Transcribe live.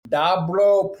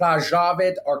Dobro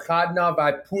Plažavit Arkadna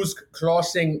Vypusk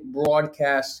Crossing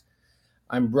broadcast.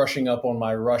 I'm brushing up on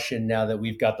my Russian now that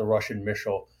we've got the Russian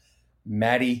Mishal.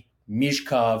 Matty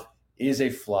Mishkov is a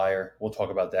flyer. We'll talk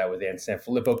about that with Ann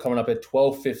Sanfilippo coming up at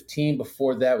 12:15.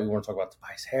 Before that, we want to talk about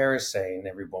Tobias Harris saying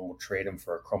everyone will trade him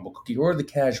for a crumble cookie, or the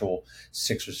casual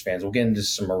Sixers fans. We'll get into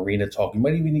some arena talk. We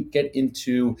might even get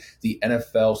into the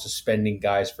NFL suspending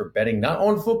guys for betting, not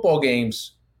on football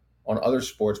games, on other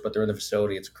sports, but they're in the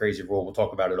facility. It's a crazy rule. We'll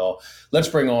talk about it all. Let's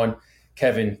bring on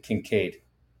Kevin Kincaid.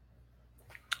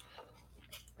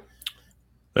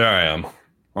 There I am.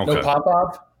 Okay. No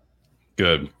pop-off?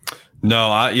 Good.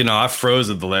 No, I froze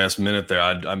at the last minute there.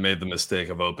 I made the mistake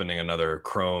of opening another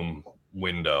Chrome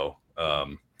window.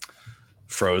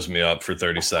 Froze me up for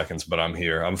 30 seconds, but I'm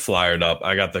here. I'm flyered up.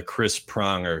 I got the Chris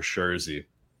Pronger jersey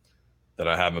that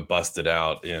I haven't busted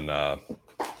out in,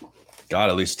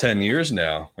 at least 10 years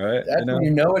now, right? That's when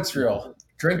you know it's real.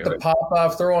 Drink the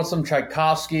pop-off, throw on some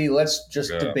Tchaikovsky. Let's just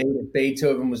debate if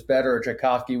Beethoven was better or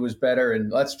Tchaikovsky was better,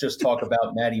 and let's just talk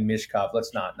about Matty Mishkov.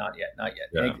 Let's not yet.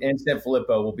 Yeah. And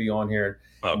Sanfilippo will be on here.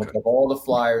 And we'll talk all the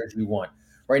flyers we want.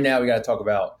 Right now, we got to talk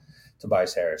about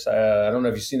Tobias Harris. I don't know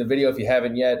if you've seen the video. If you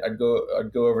haven't yet, I'd go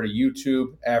over to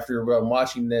YouTube after I'm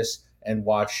watching this and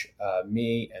watch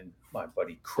me and my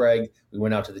buddy Craig. We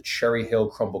went out to the Cherry Hill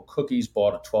Crumble Cookies,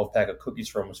 bought a 12-pack of cookies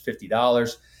for almost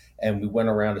 $50. And we went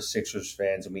around to Sixers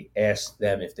fans and we asked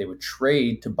them if they would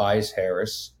trade Tobias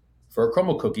Harris for a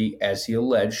crumble cookie, as he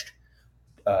alleged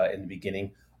in the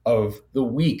beginning of the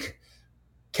week.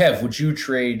 Kev, would you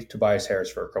trade Tobias Harris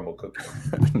for a crumble cookie?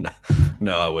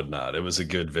 No, I would not. It was a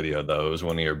good video, though. It was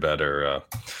one of your better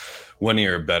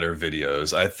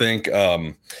videos. I think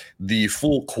the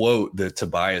full quote that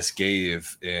Tobias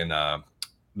gave in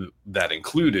that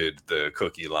included the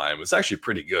cookie line was actually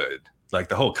pretty good. Like,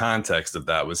 the whole context of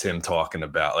that was him talking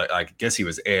about, like, I guess he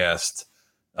was asked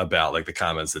about, like, the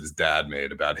comments that his dad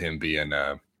made about him being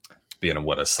a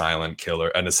silent killer,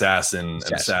 an assassin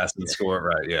score,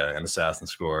 right? Yeah, an assassin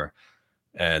score.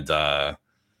 And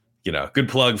good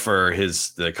plug for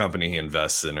the company he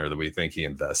invests in, or that we think he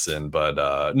invests in. But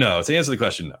no, to answer the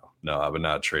question, no, I would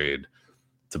not trade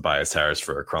Tobias Harris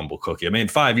for a crumble cookie. I mean,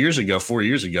 4 years ago,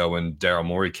 when Daryl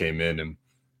Morey came in and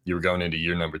you were going into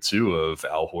year number 2 of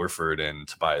Al Horford and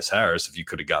Tobias Harris, if you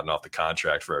could have gotten off the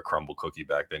contract for a crumble cookie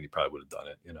back then, you probably would have done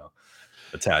it,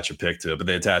 attach a pick to it. But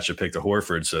they attached a pick to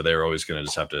Horford, so they were always going to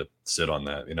just have to sit on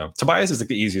that. Tobias is like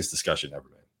the easiest discussion ever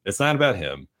made. It's not about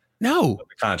him. No.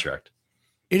 The contract.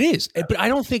 It is. But I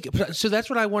don't think – so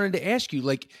that's what I wanted to ask you.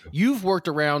 Like, you've worked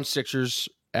around Sixers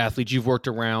athletes. You've worked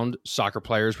around soccer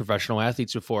players, professional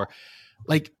athletes before.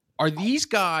 Like, are these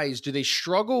guys – do they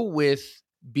struggle with –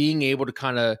 being able to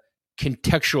kind of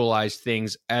contextualize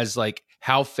things as like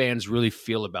how fans really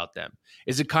feel about them?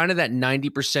 Is it kind of that 90%,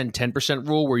 10%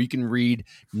 rule where you can read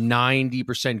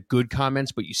 90% good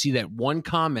comments, but you see that one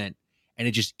comment and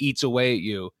it just eats away at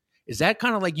you? Is that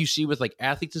kind of like you see with like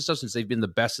athletes and stuff, since they've been the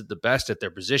best at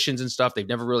their positions and stuff? They've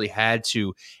never really had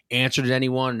to answer to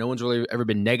anyone. No one's really ever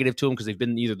been negative to them because they've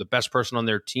been either the best person on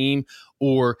their team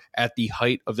or at the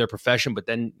height of their profession. But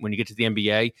then when you get to the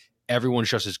NBA, everyone's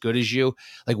just as good as you.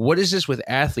 Like, what is this with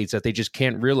athletes that they just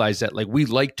can't realize that, like, we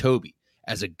like Toby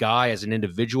as a guy, as an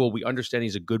individual. We understand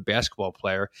he's a good basketball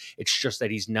player. It's just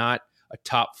that he's not a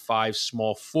top 5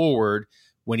 small forward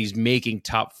when he's making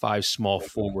top 5 small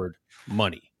forward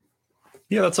money.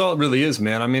 Yeah, that's all it really is,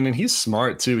 man. I mean, and he's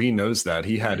smart too. He knows that.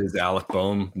 He had his Alec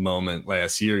Boehm moment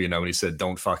last year, when he said,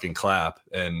 "Don't fucking clap."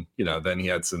 And, then he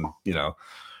had some,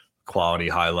 quality,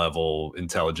 high level,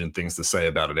 intelligent things to say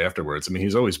about it afterwards. I mean,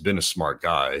 he's always been a smart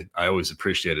guy. I always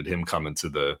appreciated him coming to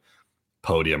the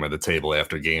podium or the table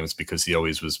after games because he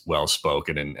always was well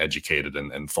spoken and educated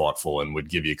and thoughtful, and would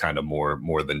give you kind of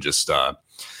more than just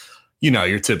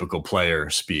your typical player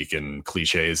speak and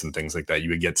cliches and things like that. You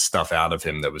would get stuff out of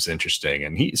him that was interesting.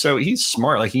 And he's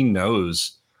smart. Like, he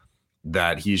knows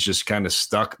that he's just kind of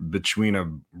stuck between a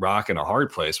rock and a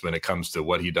hard place when it comes to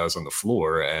what he does on the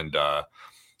floor and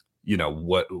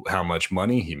how much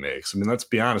money he makes. I mean, let's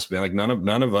be honest, man. Like,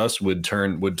 none of us would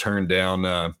turn down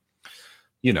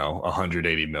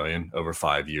 180 million over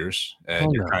 5 years.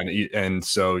 And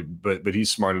but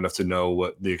he's smart enough to know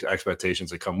what the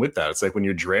expectations that come with that. It's like when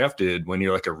you're drafted, when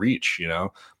you're like a reach,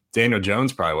 Daniel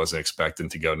Jones probably wasn't expecting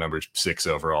to go number 6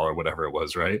 overall or whatever it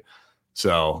was, right?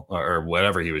 So, or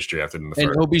whatever he was drafted in the first.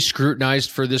 And he'll be scrutinized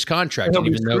for this contract. And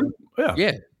even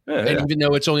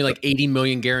though it's only like 80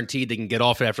 million guaranteed, they can get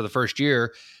off it after the first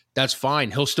year. That's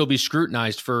fine. He'll still be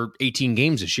scrutinized for 18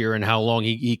 games this year and how long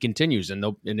he continues. And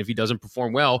if he doesn't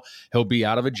perform well, he'll be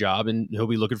out of a job and he'll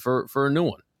be looking for a new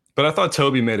one. But I thought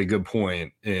Toby made a good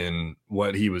point in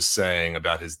what he was saying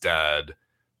about his dad,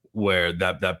 where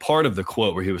that part of the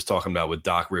quote where he was talking about what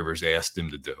Doc Rivers asked him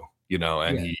to do,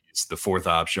 and he's the fourth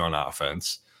option on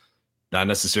offense, not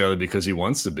necessarily because he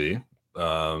wants to be,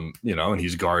 and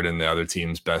he's guarding the other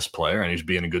team's best player and he's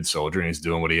being a good soldier and he's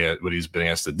doing what he's been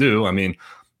asked to do. I mean,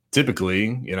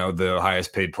 typically, the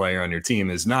highest paid player on your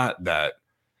team is not that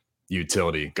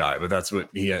utility guy, but that's what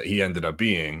he ended up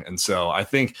being. And so I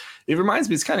think it reminds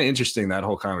me, it's kind of interesting, that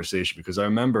whole conversation, because I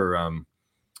remember,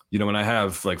 when I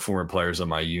have like former players on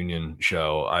my union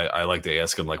show, I like to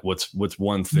ask them like, what's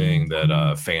one thing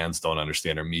that fans don't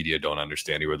understand or media don't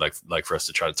understand? You would like for us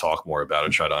to try to talk more about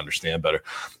it, try to understand better.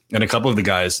 And a couple of the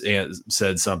guys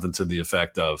said something to the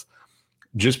effect of,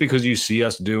 just because you see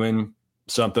us doing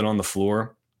something on the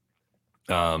floor,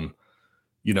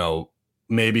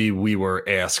 maybe we were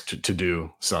asked to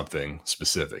do something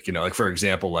specific, like, for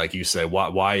example, like you say,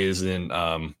 why isn't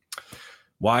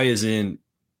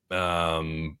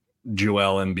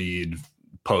Joel Embiid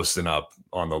posting up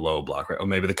on the low block, right? Or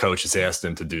maybe the coach has asked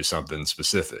him to do something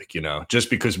specific, just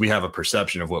because we have a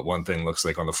perception of what one thing looks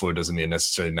like on the floor doesn't mean it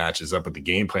necessarily matches up with the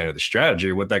game plan or the strategy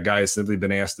or what that guy has simply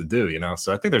been asked to do,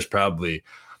 So I think there's probably,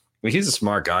 he's a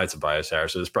smart guy, Tobias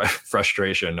Harris. So there's probably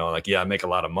frustration knowing like, I make a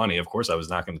lot of money. Of course I was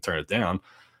not going to turn it down.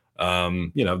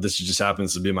 This just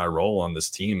happens to be my role on this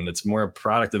team. And it's more a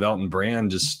product of Elton Brand,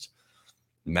 just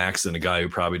maxing a guy who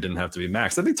probably didn't have to be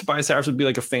maxed. I think Tobias Harris would be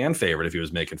like a fan favorite if he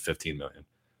was making $15 million.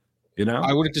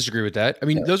 I wouldn't disagree with that. I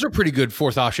mean, those are pretty good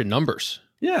fourth option numbers.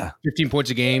 Yeah. 15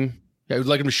 points a game. I would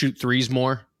like him to shoot threes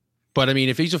more. But I mean,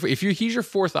 if he's your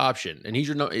fourth option and he's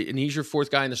your fourth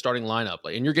guy in the starting lineup,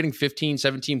 and you're getting 15,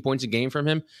 17 points a game from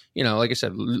him, like I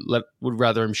said, would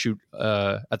rather him shoot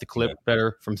at the clip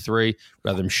better from three,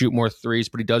 rather him shoot more threes.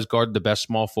 But he does guard the best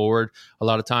small forward a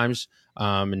lot of times,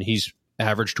 and he's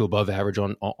average to above average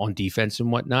on defense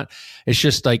and whatnot. It's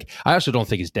just like, I also don't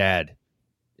think his dad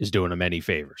is doing him any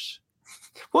favors.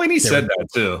 Well, and he said that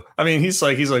too. I mean, he's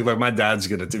like, my dad's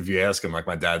gonna, if you ask him, like,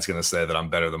 my dad's gonna say that I'm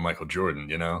better than Michael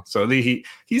Jordan, So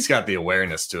he's got the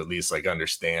awareness to at least like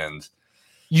understand.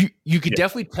 You could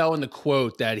definitely tell in the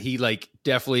quote that he like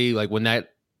definitely like when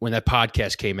that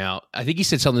podcast came out, I think he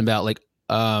said something about like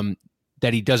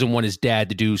that he doesn't want his dad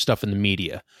to do stuff in the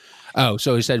media. Oh,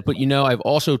 so he said, but I've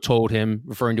also told him,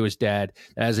 referring to his dad,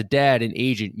 that as a dad and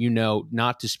agent,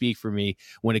 not to speak for me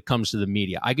when it comes to the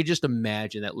media. I could just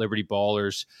imagine that Liberty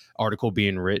Ballers article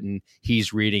being written.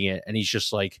 He's reading it and he's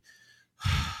just like,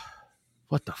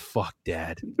 what the fuck,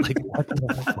 Dad? Like, what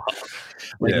the fuck?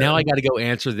 Like, now I got to go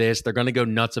answer this. They're going to go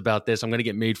nuts about this. I'm going to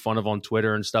get made fun of on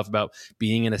Twitter and stuff about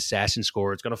being an assassin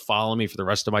scorer. It's going to follow me for the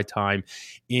rest of my time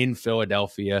in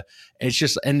Philadelphia. It's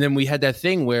just, and then we had that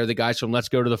thing where the guys from Let's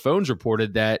Go to the Phones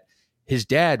reported that his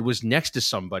dad was next to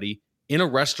somebody in a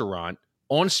restaurant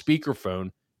on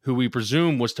speakerphone who we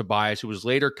presume was Tobias, who was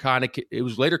later it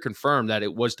was later confirmed that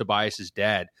it was Tobias's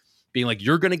dad, being like,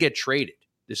 you're going to get traded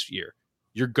this year.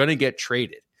 You're going to get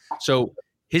traded. So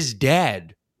his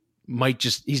dad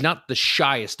he's not the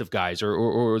shyest of guys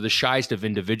or the shyest of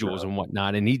individuals and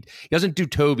whatnot. And he doesn't do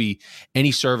Toby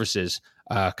any services,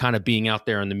 kind of being out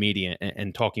there in the media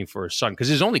and talking for his son. Because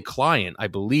his only client, I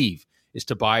believe, is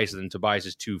Tobias, and then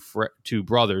Tobias' two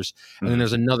brothers. And then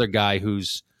there's another guy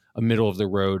who's a middle of the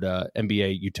road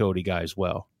NBA utility guy as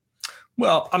well.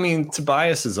 Well, I mean,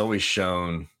 Tobias has always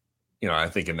shown, I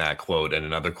think in that quote and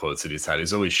in other quotes that he's had,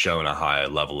 he's always shown a high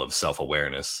level of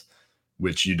self-awareness,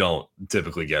 which you don't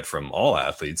typically get from all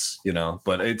athletes,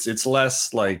 but it's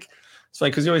less like, it's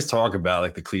like, because you always talk about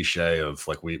like the cliche of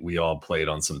like, we all played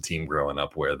on some team growing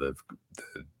up where the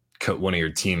one of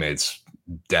your teammates'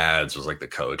 dads was like the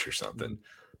coach or something,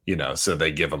 so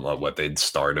they give him what they'd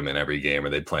start him in every game or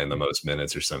they'd play in the most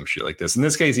minutes or some shit like this. In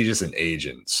this case, he's just an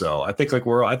agent. So I think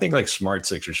like smart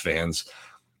Sixers fans,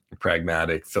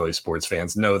 pragmatic Philly sports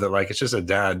fans know that like it's just a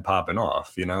dad popping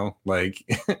off, like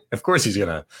of course he's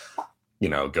gonna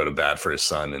go to bat for his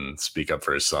son and speak up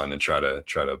for his son and try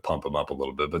to pump him up a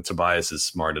little bit. But Tobias is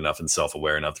smart enough and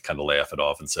self-aware enough to kind of laugh it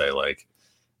off and say like,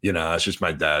 it's just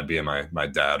my dad being my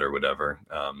dad or whatever.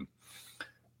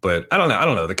 But I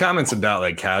don't know the comments about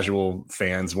like casual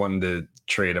fans wanting to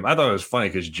trade him. I thought it was funny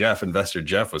because investor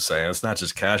Jeff was saying it's not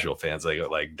just casual fans,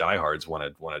 like diehards want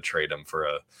to trade him for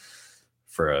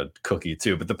a cookie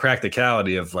too. But the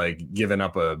practicality of like giving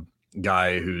up a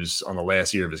guy who's on the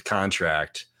last year of his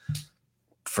contract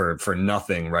for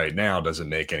nothing right now doesn't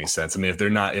make any sense. I mean,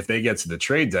 if they get to the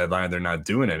trade deadline, they're not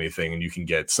doing anything and you can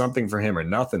get something for him or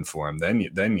nothing for him, then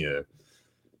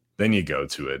you go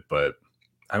to it. But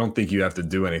I don't think you have to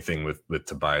do anything with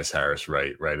Tobias Harris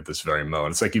right at this very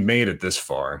moment. It's like you made it this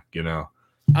far,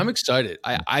 I'm excited.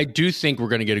 I do think we're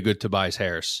going to get a good Tobias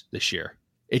Harris this year.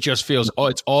 It just feels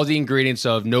it's all the ingredients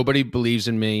of nobody believes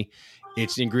in me.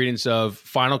 It's the ingredients of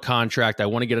final contract. I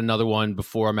want to get another one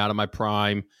before I'm out of my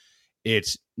prime.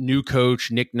 It's new coach,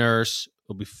 Nick Nurse.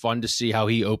 It'll be fun to see how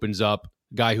he opens up.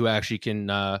 Guy who actually can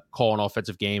call an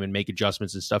offensive game and make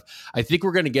adjustments and stuff. I think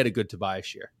we're going to get a good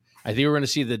Tobias year. I think we're going to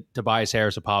see the Tobias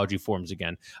Harris apology forms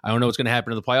again. I don't know what's going to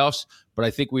happen in the playoffs, but I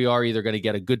think we are either going to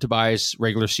get a good Tobias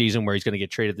regular season where he's going to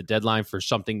get traded at the deadline for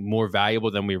something more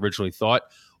valuable than we originally thought,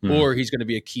 or he's going to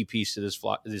be a key piece to this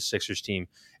Sixers team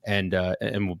and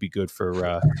will be good for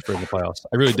the playoffs.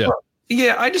 I really do.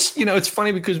 Yeah, I just it's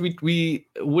funny because we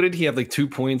what did he have, like 2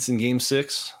 points in Game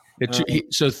 6?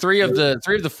 So three of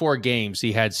the 4 games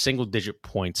he had single digit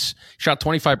points. Shot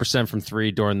 25% from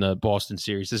 3 during the Boston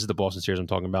series. This is the Boston series I'm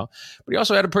talking about. But he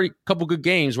also had a couple good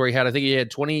games where I think he had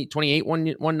 28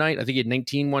 one night. I think he had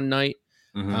 19 one night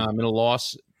in a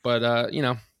loss. But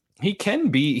he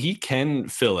can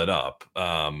fill it up.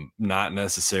 Not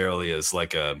necessarily as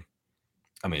like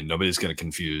nobody's going to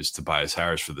confuse Tobias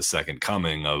Harris for the second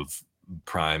coming of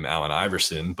prime Allen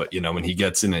Iverson, but when he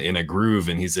gets in a groove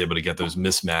and he's able to get those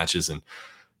mismatches and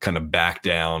kind of back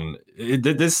down,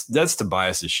 that's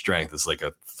Tobias's strength. It's like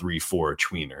a 3-4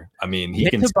 tweener. I mean, he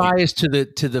can Tobias to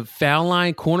the foul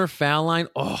line, corner foul line.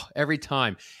 Oh, every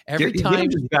time,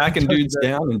 just backing dudes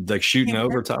down and like shooting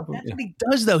over top of him. That's what he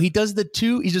does though. He does the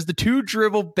two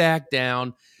dribble back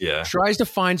down. Yeah, tries to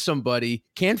find somebody,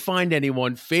 can't find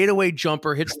anyone. Fadeaway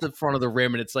jumper hits the front of the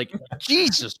rim, and it's like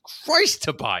Jesus Christ,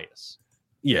 Tobias.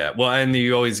 Yeah, well, and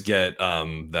you always get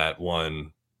that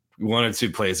one or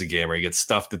two plays a game where he gets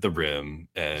stuffed at the rim,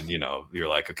 and you're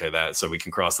like, okay, so we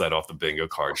can cross that off the bingo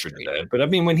card for today. But I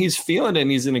mean, when he's feeling it and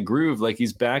he's in a groove, like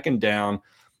he's backing down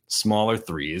smaller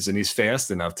threes and he's fast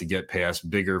enough to get past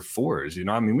bigger fours.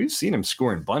 I mean, we've seen him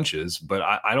score in bunches, but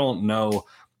I don't know.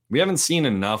 We haven't seen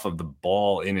enough of the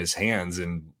ball in his hands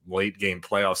in late game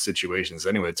playoff situations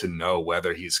anyway to know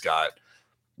whether he's got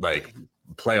like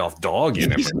playoff dog in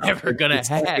him. He's never gonna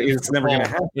have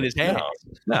in his hands.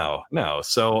 No.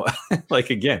 So like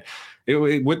again,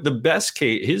 with the best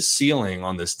case, his ceiling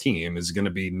on this team is going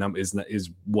to be is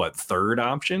what, third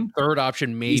option? Third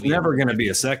option, maybe. He's never going to be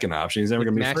a second option. He's never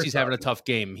going to be. Maxi's having a tough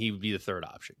game. He would be the third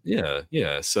option.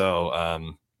 Yeah.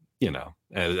 So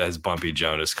as Bumpy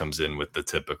Jonas comes in with the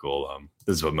typical,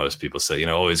 this is what most people say,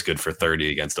 always good for 30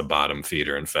 against a bottom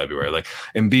feeder in February. Like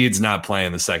Embiid's not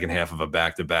playing the second half of a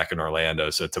back-to-back in Orlando,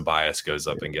 so Tobias goes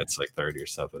up and gets like 30 or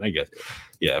something. I guess,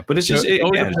 yeah, but it's just a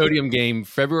podium game.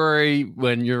 February,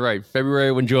 when you're right,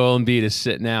 February when Joel Embiid is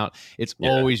sitting out, it's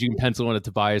always you can pencil in a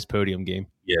Tobias podium game.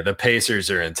 Yeah, the Pacers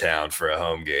are in town for a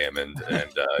home game, and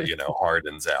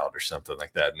Harden's out or something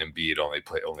like that, and Embiid only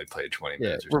played 20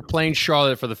 minutes. We're playing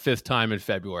Charlotte for the 5th time in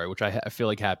February, which I feel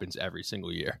like happens every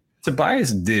single year.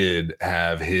 Tobias did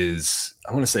have his,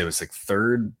 I want to say it was like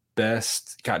third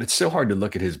best. God, it's so hard to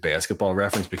look at his basketball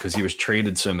reference because he was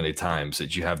traded so many times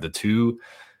that you have the 2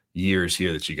 years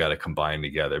here that you got to combine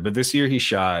together. But this year he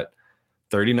shot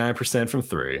 39% from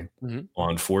 3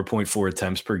 on 4.4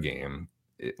 attempts per game.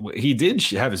 He did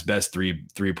have his best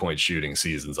three-point shooting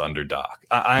seasons under Doc.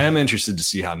 I am interested to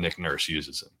see how Nick Nurse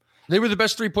uses him. They were the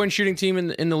best 3-point shooting team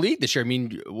in the league this year. I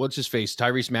mean, what's his face?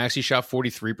 Tyrese Maxey shot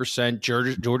 43%.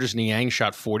 Georges Niang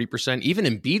shot 40%. Even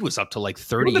Embiid was up to like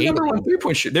 38. They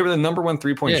were the number one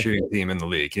three-point shooting team in the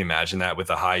league. Can you imagine that with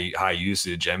a high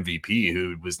usage MVP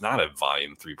who was not a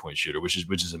volume 3-point shooter, which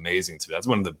is amazing to me. That's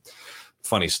one of the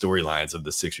funny storylines of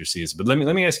the Sixers season. But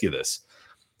let me ask you this.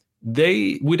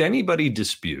 Would anybody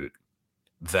dispute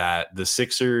that the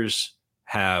Sixers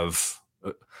have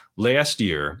last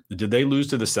year, did they lose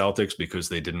to the Celtics because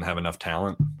they didn't have enough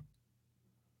talent?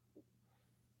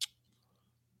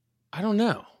 I don't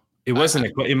know. It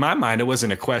wasn't in my mind, it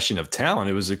wasn't a question of talent.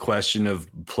 It was a question of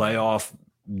playoff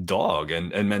dog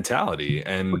and mentality.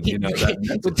 And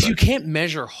but you can't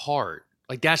measure heart.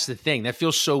 Like that's the thing. That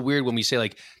feels so weird when we say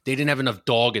like they didn't have enough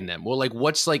dog in them. Well,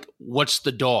 what's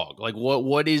the dog? Like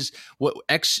what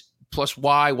X plus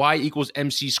Y equals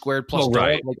MC squared plus dog?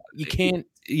 Right. Like you can't.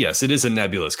 Yes, it is a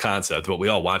nebulous concept, but we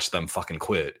all watched them fucking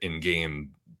quit in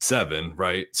Game 7,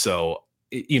 right? So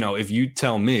if you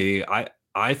tell me, I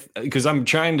because I'm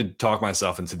trying to talk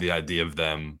myself into the idea of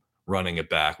them running it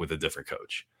back with a different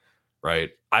coach.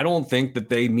 Right. I don't think that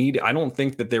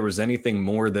there was anything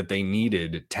more that they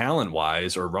needed talent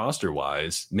wise or roster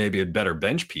wise, maybe a better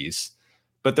bench piece,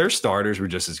 but their starters were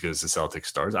just as good as the Celtics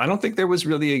stars. I don't think there was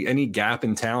really any gap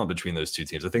in talent between those two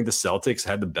teams. I think the Celtics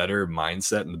had the better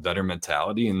mindset and the better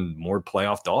mentality and more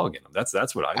playoff dog in them.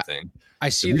 That's what I think. I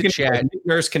see the chat.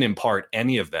 Nurse can impart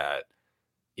any of that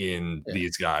in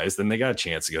these guys, then they got a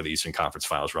chance to go to the Eastern Conference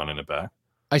Finals running it back.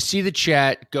 I see the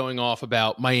chat going off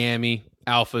about Miami,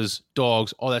 alphas,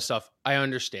 dogs, all that stuff. I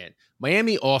understand.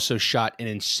 Miami also shot an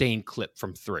insane clip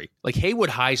from 3. Like Haywood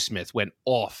Highsmith went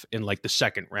off in like the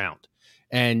second round,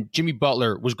 and Jimmy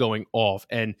Butler was going off.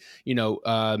 And,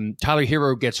 Tyler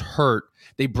Hero gets hurt.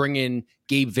 They bring in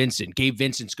Gabe Vincent. Gabe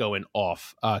Vincent's going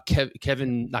off. Not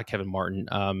Kevin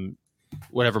Martin,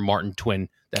 whatever Martin twin.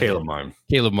 Caleb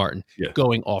Martin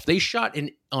going off. They shot an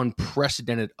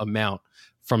unprecedented amount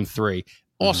from 3.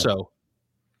 Also,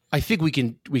 I think we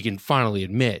can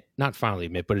admit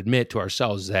to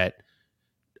ourselves that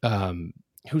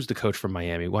who's the coach from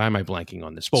Miami? Why am I blanking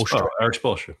on this? Spoelstra. Eric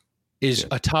Spoelstra is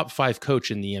a top 5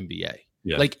 coach in the NBA.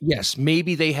 Yeah. Like, yes,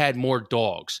 maybe they had more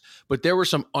dogs, but there were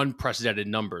some unprecedented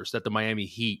numbers that the Miami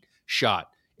Heat shot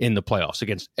in the playoffs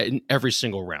in every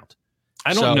single round.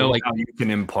 I don't know how you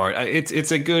can impart.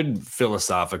 It's a good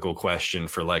philosophical question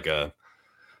for like a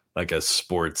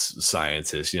sports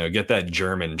scientist. Get that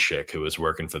German chick who was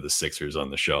working for the Sixers on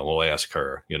the show. We'll ask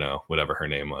her, whatever her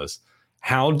name was.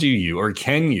 How do you, or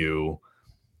can you,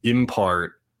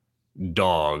 impart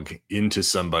dog into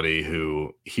somebody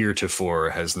who heretofore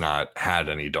has not had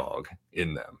any dog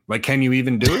in them? Like, can you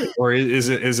even do it? Or is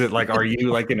it like, are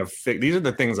you like in a these are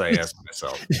the things I ask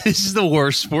myself. This is the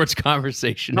worst sports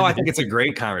conversation. No, I think it's a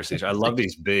great conversation. I love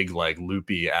these big, like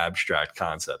loopy, abstract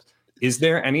concepts. Is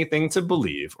there anything to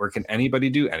believe, or can anybody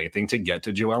do anything to get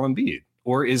to Joel Embiid?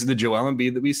 Or is the Joel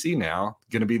Embiid that we see now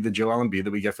going to be the Joel Embiid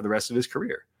that we get for the rest of his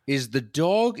career? Is the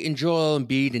dog in Joel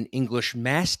Embiid an English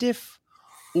Mastiff,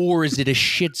 or is it a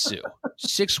Shih Tzu?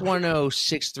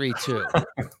 610-632.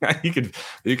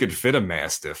 You could fit a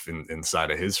Mastiff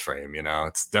inside of his frame.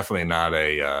 It's definitely not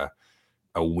a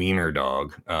wiener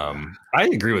dog. I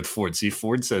agree with Ford. See,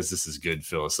 Ford says this is good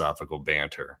philosophical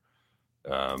banter.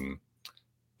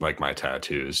 Like my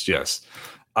tattoos. Yes.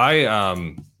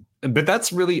 But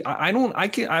that's really, I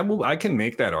can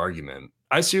make that argument.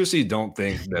 I seriously don't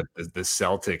think that the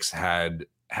Celtics had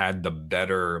the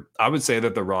better, I would say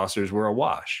that the rosters were a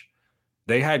wash.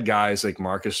 They had guys like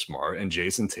Marcus Smart and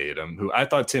Jason Tatum, who I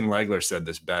thought Tim Legler said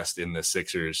this best in the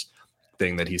Sixers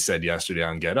thing that he said yesterday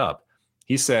on Get Up.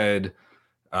 He said,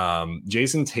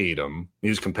 Jason Tatum, he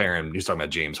was talking about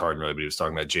James Harden, really, but he was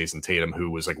talking about Jason Tatum, who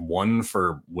was like 1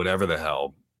 for whatever the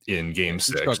hell in game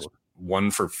 6,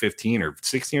 1 for 15 or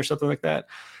 16 or something like that.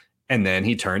 And then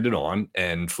he turned it on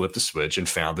and flipped a switch and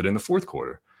found it in the fourth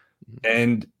quarter.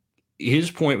 And his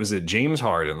point was that James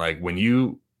Harden, like when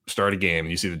you start a game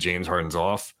and you see that James Harden's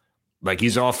off, like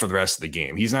he's off for the rest of the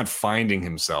game. He's not finding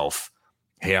himself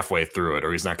halfway through it,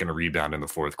 or he's not going to rebound in the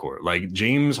fourth quarter. Like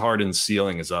James Harden's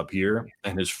ceiling is up here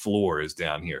and his floor is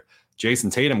down here. Jason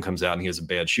Tatum comes out and he has a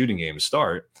bad shooting game to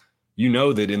start. You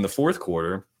know that in the fourth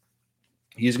quarter,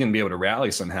 he's going to be able to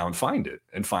rally somehow and find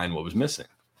what was missing.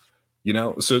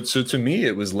 So to me,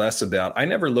 it was less about, I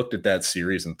never looked at that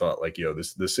series and thought like,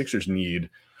 the Sixers need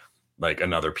like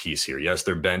another piece here. Yes,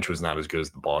 their bench was not as good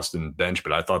as the Boston bench,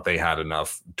 but I thought they had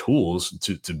enough tools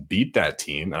to beat that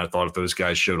team. And I thought if those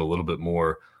guys showed a little bit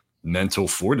more mental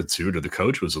fortitude, or the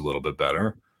coach was a little bit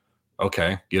better,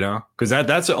 okay, because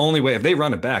that's the only way. If they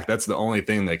run it back, that's the only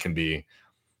thing that can be,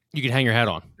 you can hang your hat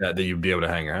on. That you'd be able to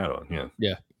hang your hat on.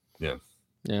 Yeah.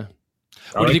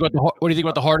 What do you think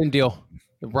about the Harden deal?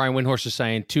 Brian Windhorst is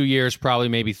saying 2 years, probably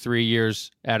maybe 3 years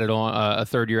added on, a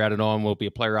third year added on. Will it be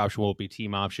a player option? Will it be a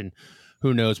team option?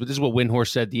 Who knows? But this is what Windhorst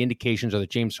said. The indications are that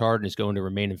James Harden is going to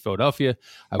remain in Philadelphia.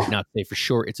 I would not say for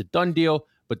sure it's a done deal,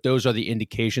 but those are the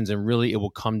indications. And really, it will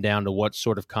come down to what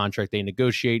sort of contract they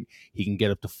negotiate. He can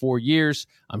get up to 4 years.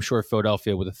 I'm sure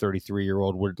Philadelphia with a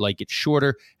 33-year-old would like it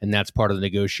shorter, and that's part of the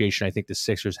negotiation I think the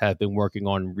Sixers have been working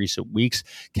on in recent weeks.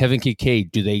 Kevin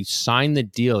Kincaid, do they sign the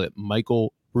deal at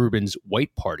Michael Rubin's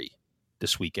white party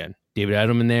this weekend? David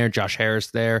Edelman there, Josh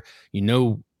Harris there.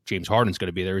 James Harden's going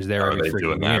to be there. He's there every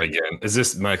freaking year. Again? Is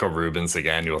this Michael Rubin's like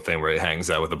annual thing where he hangs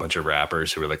out with a bunch of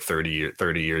rappers who are like 30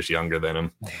 years younger than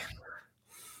him?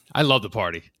 I love the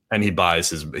party. And he buys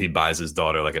his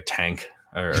daughter like a tank.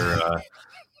 Or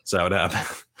so it happened.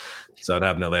 So it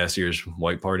happened at last year's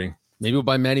white party. Maybe we'll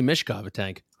buy Matty Mishkov a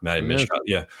tank. Matty Mishkov,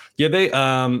 yeah. They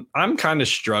I'm kind of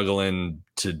struggling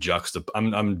to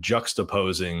I'm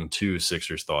juxtaposing two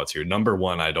Sixers thoughts here. Number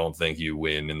one, I don't think you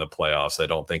win in the playoffs. I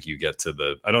don't think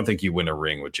you win a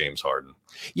ring with James Harden.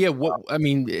 Yeah,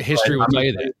 history will tell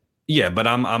you that. Yeah, but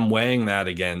I'm weighing that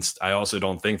against, I also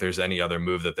don't think there's any other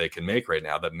move that they can make right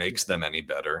now that makes them any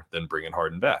better than bringing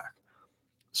Harden back.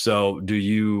 So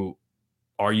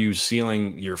are you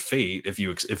sealing your fate if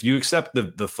you accept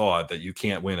the thought that you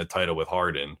can't win a title with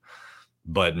Harden?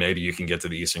 but maybe you can get to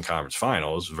the Eastern Conference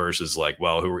Finals versus like,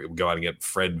 well, who go out and get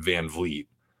Fred VanVleet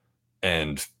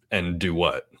and do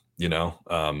what, you know?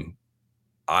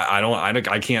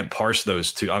 I can't parse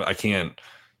those two. I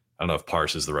don't know if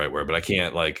parse is the right word, but I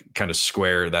can't like kind of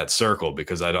square that circle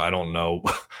because I don't know.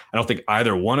 I don't think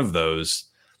either one of those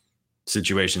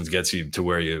situations gets you to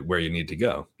where you need to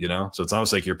go, you know? So it's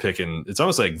almost like it's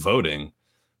almost like voting.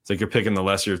 It's like you're picking the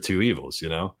lesser of two evils, you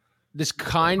know? This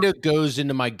kind of goes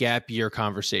into my gap year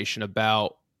conversation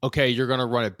about, okay, you're going to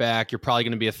run it back. You're probably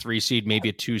going to be a 3 seed, maybe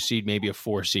a 2 seed, maybe a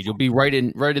 4 seed. You'll be right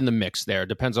in the mix there. It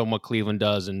depends on what Cleveland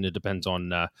does, and it depends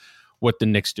on what the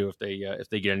Knicks do if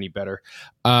they get any better,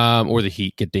 or the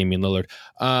Heat get Damian Lillard.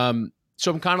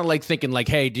 So I'm kind of like thinking like,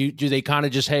 hey, do they kind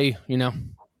of just, hey, you know,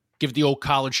 give the old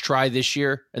college try this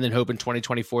year and then hope in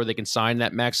 2024 they can sign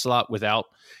that max slot without,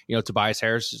 you know, Tobias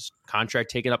Harris's contract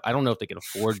taken up. I don't know if they can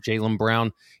afford Jaylen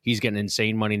Brown. He's getting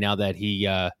insane money now that he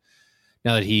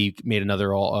made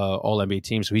another all NBA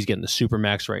team. So he's getting the super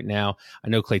max right now. I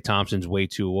know Klay Thompson's way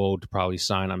too old to probably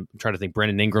sign. I'm trying to think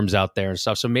Brandon Ingram's out there and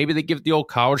stuff. So maybe they give the old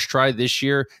college try this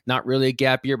year, not really a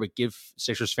gap year, but give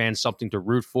Sixers fans something to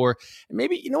root for. And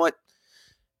maybe, you know what?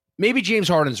 Maybe James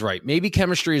Harden's right. Maybe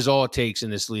chemistry is all it takes in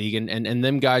this league. And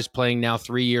them guys playing now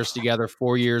 3 years together,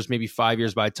 4 years, maybe 5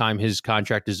 years by the time his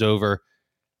contract is over.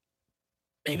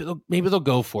 Maybe they'll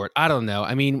go for it. I don't know.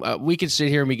 I mean, we could sit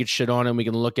here and we could shit on him. We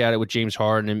can look at it with James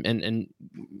Harden, and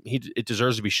it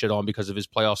deserves to be shit on because of his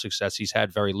playoff success. He's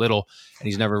had very little, and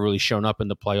he's never really shown up in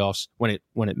the playoffs when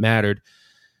it mattered.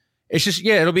 It's just,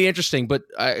 yeah, it'll be interesting. But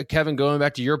Kevin, going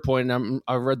back to your point, and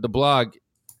I read the blog.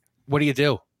 What do you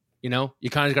do? You know, you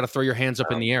kind of got to throw your hands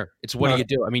up in the air. It's what do you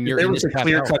do? I mean, there was a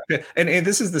clear cut, and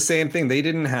this is the same thing. They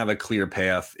didn't have a clear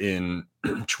path in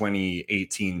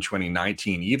 2018,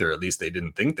 2019 either. At least they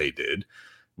didn't think they did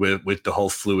with the whole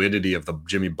fluidity of the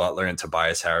Jimmy Butler and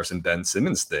Tobias Harris and Ben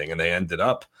Simmons thing. And they ended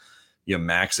up, you know,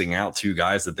 maxing out two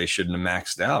guys that they shouldn't have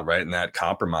maxed out. Right. And that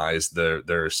compromised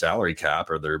their salary cap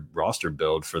or their roster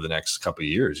build for the next couple of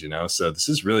years, you know? So this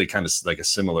is really kind of like a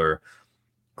similar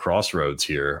crossroads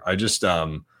here. I just,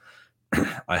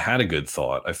 I had a good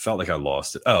thought. I felt like I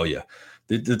lost it. Oh yeah.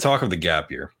 The talk of the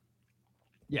gap year.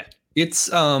 Yeah. It's,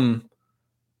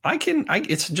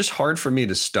 it's just hard for me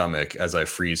to stomach as I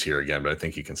freeze here again, but I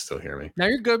think you can still hear me. Now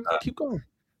you're good. Keep going.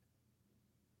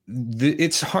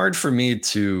 It's hard for me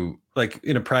to, like,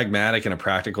 in a pragmatic and a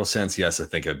practical sense. Yes, I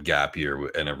think a gap year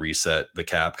and a reset the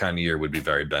cap kind of year would be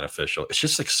very beneficial. It's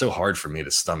just like so hard for me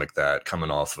to stomach that coming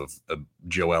off of a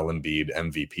Joel Embiid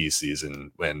MVP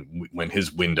season when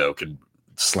his window could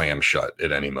slam shut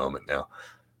at any moment now,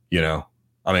 you know?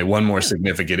 I mean, one more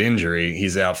significant injury,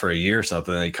 he's out for a year or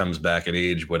something, and he comes back at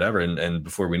age whatever, and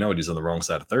before we know it, he's on the wrong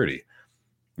side of 30,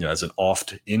 you know, as an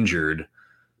oft injured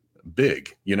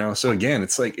big, you know? So again,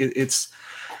 it's like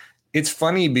it's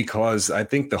funny because I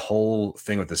think the whole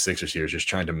thing with the Sixers here is just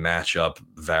trying to match up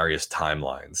various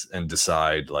timelines and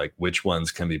decide like which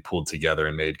ones can be pulled together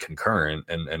and made concurrent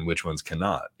and which ones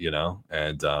cannot, you know?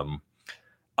 And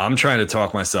I'm trying to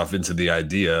talk myself into the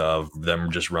idea of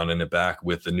them just running it back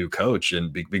with the new coach,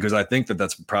 and because I think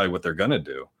that's probably what they're going to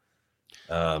do.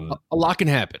 A lot can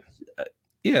happen.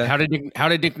 Yeah. How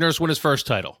did Nick Nurse win his first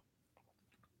title?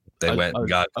 They went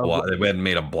and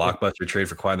made a blockbuster trade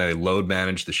for Kawhi. They load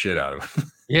managed the shit out of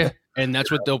him. Yeah, and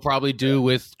that's what they'll probably do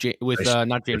with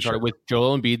not James Harden, with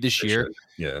Joel Embiid this year.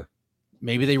 Yeah.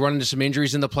 Maybe they run into some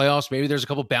injuries in the playoffs. Maybe there's a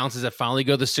couple bounces that finally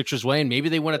go the Sixers' way, and maybe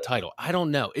they win a title. I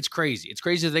don't know. It's crazy. It's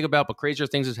crazy to think about, but crazier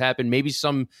things have happened. Maybe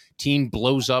some team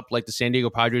blows up like the San Diego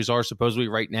Padres are supposedly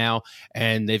right now,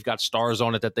 and they've got stars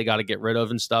on it that they got to get rid of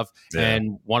and stuff. Yeah.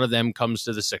 And one of them comes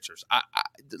to the Sixers.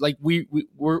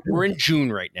 We're in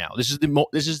June right now. This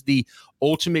is the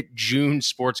ultimate June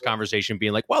sports conversation,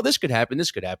 being like, well, this could happen,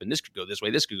 this could happen, this could go this way,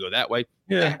 this could go that way.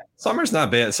 Yeah, summer's not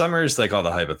bad. Summer's like all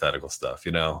the hypothetical stuff,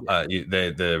 you know.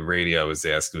 The radio was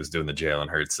doing the Jalen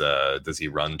Hurts, does he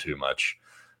run too much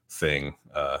thing,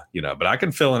 you know. But I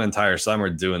can fill an entire summer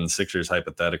doing Sixers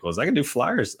hypotheticals. I can do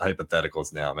Flyers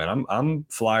hypotheticals now, man. I'm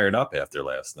flyered up after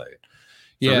last night.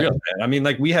 Yeah, real, I mean,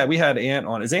 like we had Ant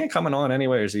on. Is Ant coming on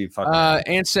anyway, or is he fucking?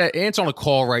 Ant's on a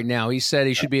call right now. He said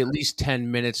he should be at least 10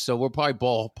 minutes, so we'll probably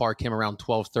ballpark him around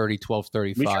 12:30,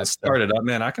 12:35. We can start it up,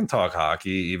 man. I can talk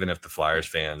hockey, even if the Flyers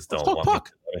fans don't want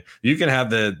puck. Me to. You can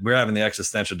have we're having the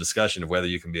existential discussion of whether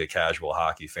you can be a casual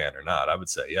hockey fan or not. I would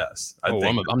say yes.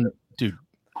 Dude,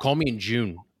 call me in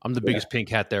June. I'm the biggest pink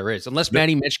hat there is. Unless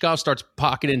Matty Mичков starts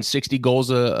pocketing 60 goals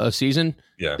a season,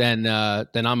 then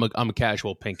I'm a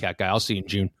casual pink hat guy. I'll see you in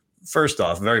June. First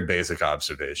off, very basic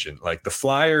observation. Like the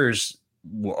Flyers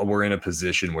were in a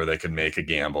position where they could make a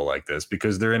gamble like this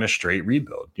because they're in a straight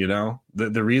rebuild. You know,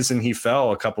 the reason he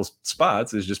fell a couple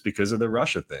spots is just because of the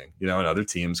Russia thing, you know, and other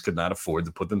teams could not afford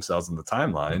to put themselves in the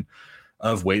timeline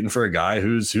of waiting for a guy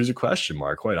who's a question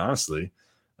mark, quite honestly.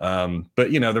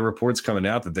 But, you know, the reports coming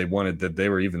out that they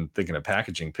were even thinking of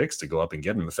packaging picks to go up and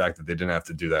get him. The fact that they didn't have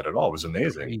to do that at all was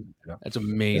amazing. You know? That's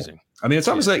amazing. Yeah. I mean, it's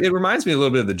almost like, it reminds me a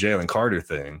little bit of the Jalen Carter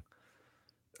thing.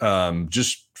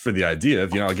 Just for the idea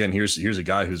of, you know, again, here's a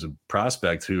guy who's a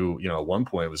prospect who, you know, at one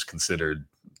point was considered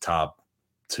top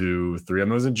 2, 3. I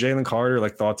mean, wasn't Jalen Carter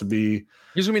like thought to be,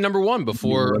 he's gonna be number 1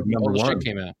 before number all the 1 shit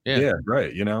came out. Yeah,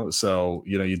 right. You know, so,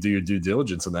 you know, you do your due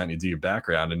diligence on that and you do your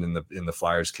background. And in the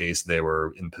Flyers case, they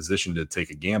were in position to take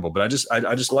a gamble. But I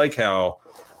just like how,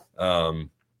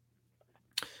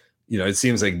 you know, it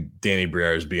seems like Danny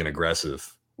Briere is being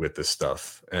aggressive with this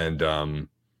stuff. And,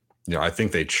 you know, I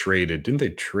think didn't they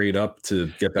trade up to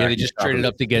get back? Yeah, they just traded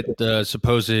up to get the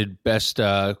supposed best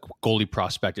goalie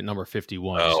prospect at number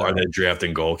 51. Oh, so. Are they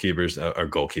drafting goaltenders?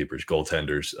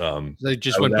 They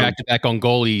just went back to back on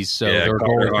goalies. So yeah,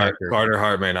 Carter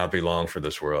Hart may not be long for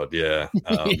this world. Yeah.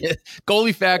 Yeah.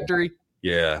 Goalie factory.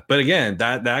 Yeah. But again,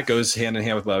 that goes hand in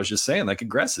hand with what I was just saying, like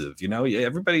aggressive. You know,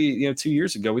 everybody, you know, 2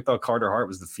 years ago, we thought Carter Hart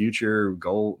was the future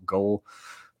goal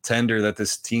tender that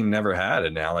this team never had,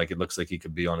 and now like it looks like he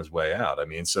could be on his way out. I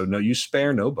mean, so no, you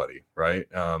spare nobody, right?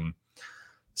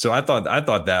 So I thought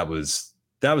that was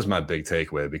my big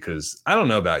takeaway, because I don't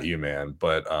know about you, man,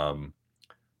 but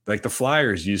like the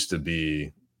Flyers used to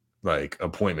be like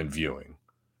appointment viewing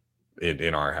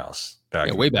in our house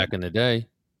way back in the day.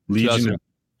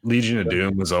 Legion of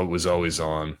Doom was always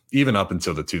on, even up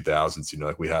until the 2000s. You know,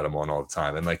 like we had them on all the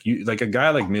time, and like a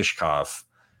guy like Mishkov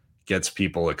gets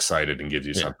people excited and gives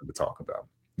you something to talk about.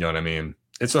 You know what I mean?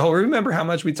 It's the whole, remember how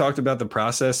much we talked about the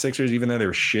process Sixers, even though they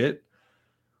were shit?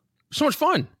 So much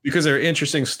fun. Because they're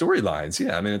interesting storylines.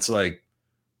 Yeah. I mean, it's like,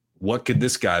 what could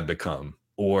this guy become?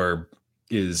 Or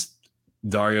is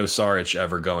Dario Saric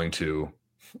ever going to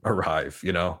arrive?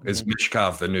 You know, is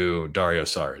Mishkov the new Dario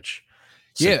Saric?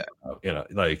 So, yeah. You know,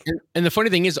 like, and the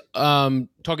funny thing is,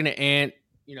 talking to Ant,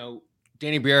 you know,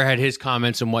 Danny Briere had his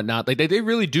comments and whatnot. Like they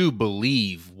really do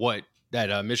believe what that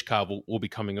Mishkov will be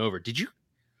coming over. Did you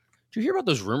hear about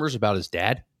those rumors about his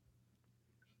dad?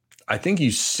 I think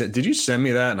did you send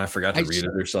me that and I forgot to read it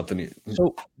or something?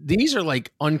 So these are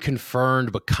like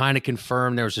unconfirmed, but kind of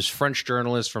confirmed. There was this French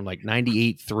journalist from like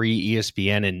 98.3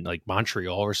 ESPN in like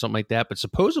Montreal or something like that. But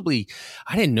supposedly,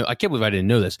 I can't believe I didn't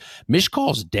know this.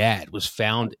 Mishkov's dad was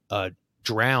found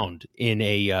drowned in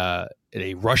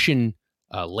a Russian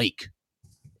lake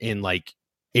in like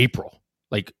April,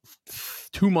 like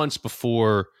 2 months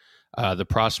before the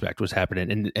prospect was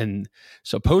happening. And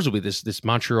supposedly this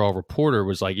Montreal reporter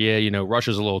was like, yeah, you know,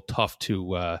 Russia's a little tough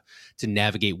to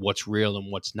navigate what's real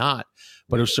and what's not.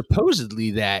 But it was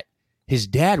supposedly that his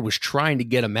dad was trying to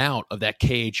get him out of that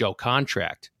KHL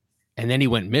contract. And then he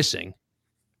went missing.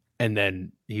 And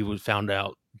then he was found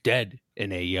out dead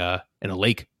in a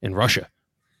lake in Russia.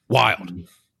 Wild.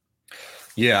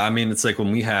 Yeah, I mean, it's like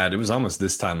when it was almost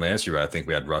this time last year, I think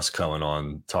we had Russ Cohen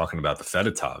on talking about the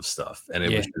Fedotov stuff. And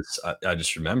it was just, I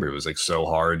just remember it was like so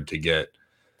hard to get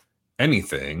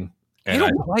anything. And they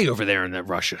don't play over there in that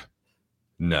Russia.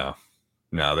 No,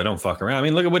 they don't fuck around. I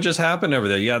mean, look at what just happened over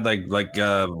there. You had like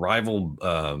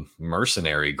rival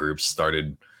mercenary groups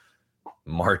started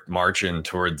marching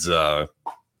towards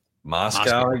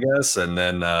Moscow, I guess, and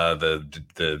then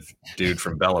the dude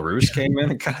from Belarus came in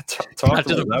and kind of talked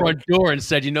to the front door and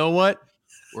said, "You know what?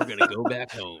 We're gonna go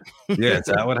back home." Yeah, is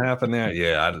that what happened there?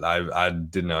 Yeah, I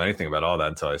didn't know anything about all that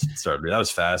until I started. That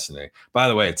was fascinating. By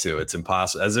the way, too, it's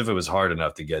impossible. As if it was hard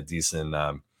enough to get decent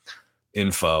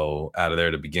info out of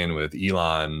there to begin with.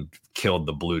 Elon killed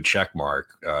the blue check mark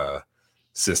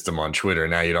system on Twitter.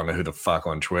 Now you don't know who the fuck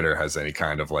on Twitter has any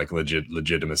kind of like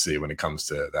legitimacy when it comes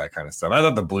to that kind of stuff. I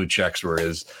thought the blue checks were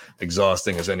as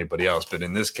exhausting as anybody else, but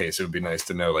in this case, it would be nice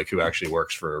to know like who actually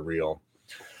works for a real,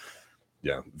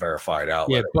 verified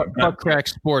outlet. Yeah, but Crack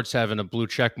Sports having a blue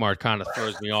check mark kind of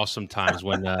throws me off sometimes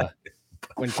when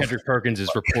Kendrick Perkins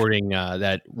is reporting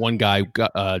that one guy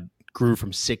grew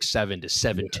from 6'7" to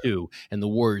 7'2", and the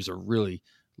Warriors are really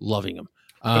loving him.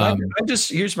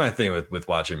 Here's my thing with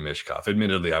watching Mishkov.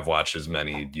 Admittedly, I've watched as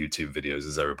many YouTube videos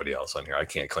as everybody else on here. I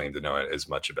can't claim to know as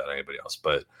much about anybody else,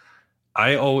 but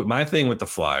my thing with the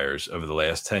Flyers over the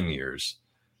last 10 years,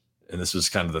 and this was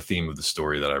kind of the theme of the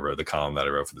story that I wrote, the column that I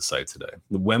wrote for the site today.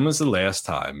 When was the last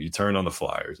time you turned on the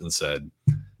Flyers and said,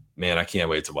 "Man, I can't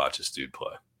wait to watch this dude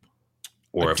play"?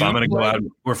 Or if I'm gonna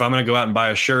go out and buy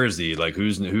a jersey, like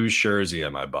whose jersey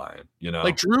am I buying? You know,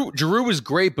 like Giroux was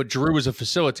great, but Giroux was a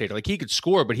facilitator. Like he could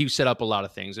score, but he set up a lot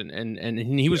of things, and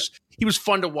he was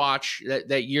fun to watch.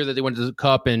 That year that they went to the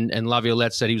Cup, and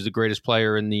Laviolette said he was the greatest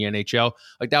player in the NHL.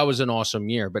 Like that was an awesome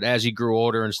year. But as he grew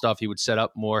older and stuff, he would set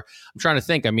up more. I'm trying to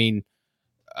think. I mean,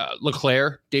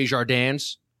 Leclerc,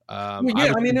 Desjardins. I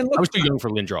was too young for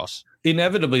Lindros.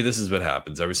 Inevitably, this is what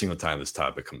happens every single time this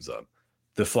topic comes up.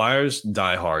 The Flyers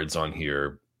diehards on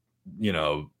here, you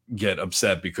know, get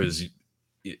upset because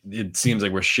it seems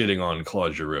like we're shitting on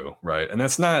Claude Giroux, right? And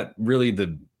that's not really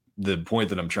the point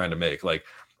that I'm trying to make. Like,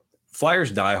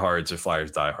 Flyers diehards are Flyers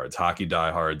diehards. Hockey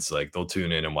diehards, like, they'll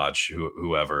tune in and watch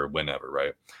whoever, whenever,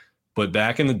 right? But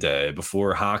back in the day,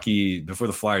 before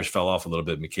the Flyers fell off a little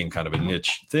bit and became kind of a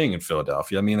niche thing in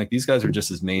Philadelphia, I mean, like, these guys are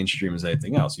just as mainstream as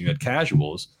anything else. You had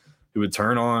casuals who would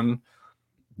turn on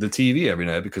the TV every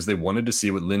night because they wanted to see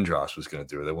what Lindros was going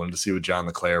to do. They wanted to see what John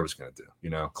Leclerc was going to do.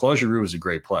 You know, Claude Giroux was a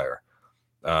great player.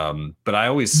 But I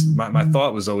always, my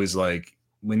thought was always like,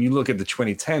 when you look at the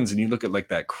 2010s and you look at like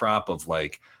that crop of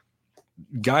like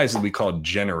guys that we call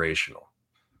generational,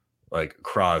 like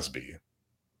Crosby,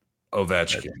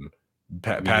 Ovechkin,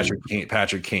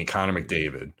 Patrick Kane, Connor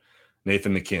McDavid,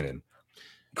 Nathan McKinnon.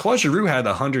 Claude Giroux had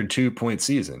a 102-point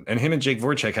season, and him and Jake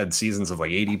Voracek had seasons of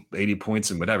like 80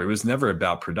 points and whatever. It was never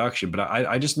about production, but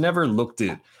I just never looked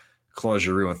at Claude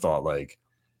Giroux and thought like,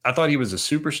 I thought he was a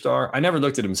superstar. I never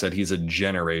looked at him and said he's a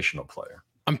generational player.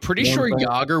 I'm pretty sure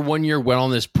Jágr one year went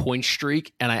on this point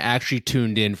streak, and I actually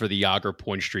tuned in for the Jágr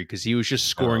point streak because he was just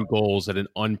scoring goals at an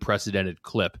unprecedented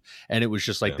clip, and it was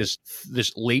just like this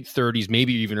late 30s,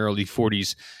 maybe even early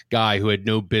 40s guy who had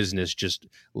no business just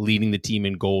leading the team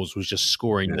in goals, was just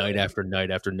scoring night after night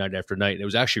after night after night. And it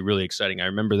was actually really exciting. I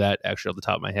remember that actually off the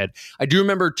top of my head. I do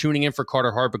remember tuning in for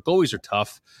Carter Hart, but goalies are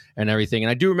tough and everything.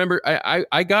 And I do remember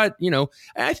I got, you know,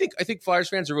 I think Flyers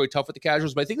fans are really tough with the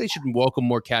casuals, but I think they should welcome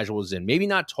more casuals in. Maybe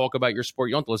not talk about your sport.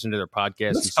 You don't have to listen to their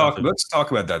podcast. Let's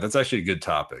talk about that. That's actually a good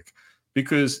topic,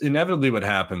 because inevitably what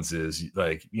happens is,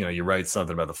 like, you know, you write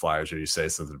something about the Flyers or you say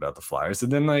something about the Flyers,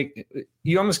 and then like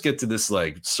you almost get to this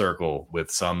like circle with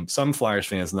some Flyers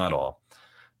fans, not all,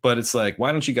 but it's like,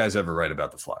 why don't you guys ever write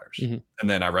about the Flyers? Mm-hmm. And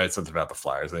then I write something about the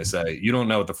Flyers and they say, you don't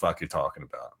know what the fuck you're talking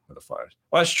about with the Flyers.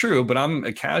 Well, that's true, but I'm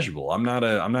a casual. I'm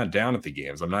not down at the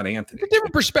games. I'm not Anthony. It's a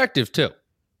different perspective too.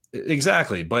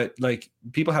 Exactly. But like,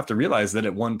 people have to realize that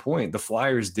at one point the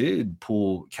Flyers did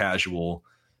pull casual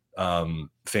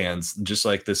fans, just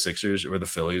like the Sixers or the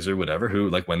Phillies or whatever, who,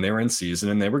 like, when they were in season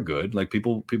and they were good, like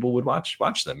people would watch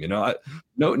them. You know,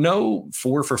 no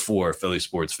 4-for-4 Philly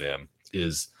sports fan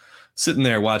is sitting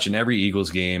there watching every Eagles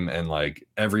game and like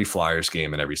every Flyers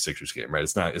game and every Sixers game, right?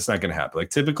 It's not going to happen. Like,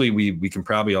 typically we can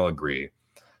probably all agree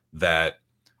that,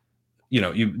 you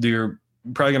know, you're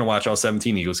probably going to watch all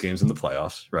 17 Eagles games in the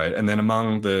playoffs, right? And then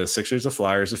among the Sixers, the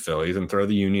Flyers, the Phillies, and throw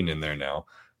the Union in there now,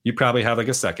 you probably have like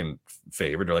a second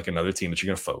favorite or like another team that you're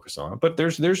going to focus on. But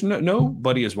there's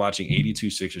nobody is watching 82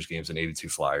 Sixers games and 82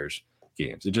 Flyers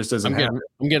games. It just doesn't happen.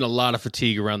 I'm getting a lot of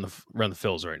fatigue around the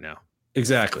Phils right now.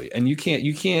 Exactly. And you can't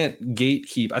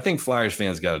gatekeep. I think Flyers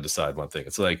fans got to decide one thing.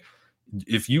 It's like,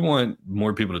 if you want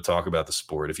more people to talk about the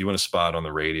sport, if you want to spot on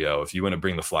the radio, if you want to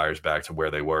bring the Flyers back to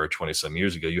where they were 20 some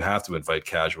years ago, you have to invite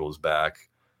casuals back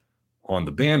on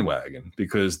the bandwagon,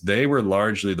 because they were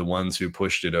largely the ones who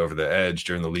pushed it over the edge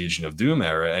during the Legion of Doom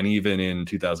era. And even in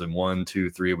 2001, 2,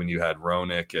 3, when you had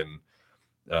Roenick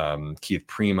and Keith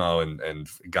Primo and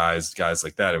guys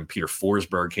like that, and Peter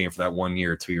Forsberg came for that 1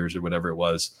 year, 2 years, or whatever it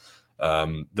was.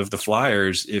 The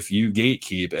Flyers, if you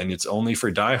gatekeep and it's only for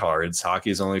diehards,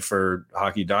 hockey is only for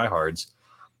hockey diehards,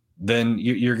 then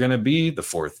you're going to be the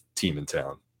fourth team in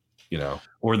town, you know,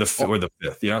 or the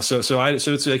fifth, you know. So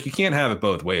it's like, you can't have it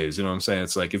both ways. You know what I'm saying?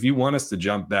 It's like, if you want us to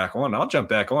jump back on, I'll jump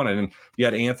back on it. And you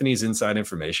had Anthony's inside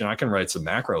information. I can write some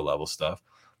macro level stuff,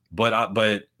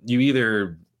 but you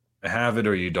either have it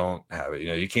or you don't have it. You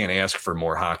know, you can't ask for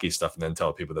more hockey stuff and then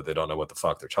tell people that they don't know what the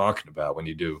fuck they're talking about when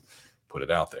you do put it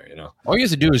out there. You know, all you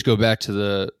have to do is go back to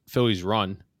the Phillies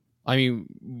run. I mean,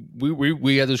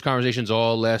 we had those conversations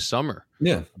all last summer.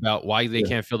 Yeah, about why they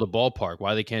can't fill the ballpark,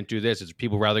 why they can't do this. It's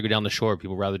people rather go down the shore,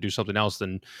 people rather do something else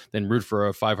than root for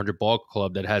a 500 ball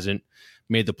club that hasn't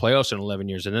made the playoffs in 11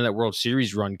 years. And then that World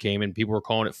Series run came, and people were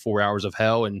calling it 4 hours of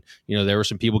hell. And, you know, there were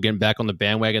some people getting back on the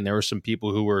bandwagon. There were some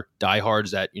people who were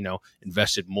diehards that, you know,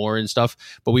 invested more in stuff.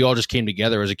 But we all just came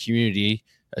together as a community,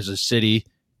 as a city,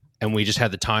 and we just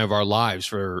had the time of our lives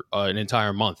for an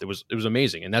entire month. It was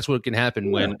amazing, and that's what can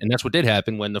happen and that's what did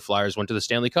happen when the Flyers went to the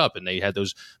Stanley Cup and they had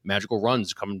those magical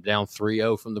runs coming down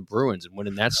 3-0 from the Bruins and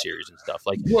winning that series and stuff.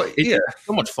 Like, it's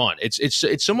so much fun.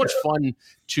 It's so much fun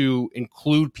to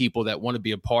include people that want to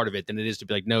be a part of it than it is to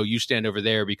be like, no, you stand over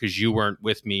there because you weren't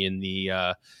with me in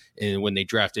the when they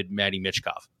drafted Matty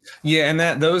Mishkov. Yeah,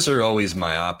 and those are always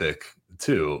myopic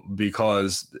too,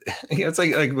 because it's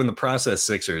like when the process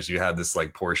Sixers, you had this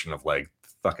like portion of like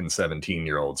fucking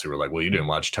 17-year-olds who were like, well, you didn't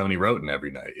watch Tony Roten every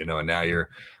night, and now you're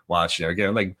watching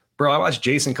again. Like, bro, I watched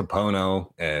Jason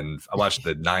Capono and I watched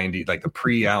the 90s, like the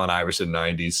pre-Allen Iverson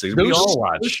 90s. So we all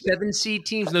watched. Those 7-seed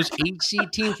teams and those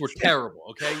 8-seed teams were terrible,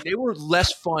 okay? They were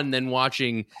less fun than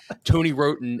watching Tony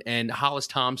Roten and Hollis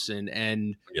Thompson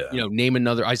and, name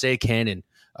another, Isaiah Cannon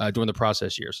during the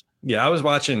process years. Yeah, I was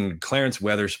watching Clarence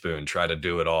Weatherspoon try to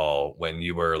do it all when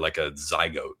you were like a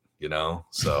zygote,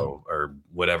 so or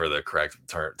whatever the correct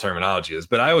terminology is.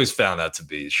 But I always found that to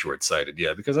be short-sighted.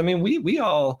 Yeah, because I mean, we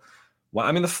all,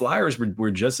 the Flyers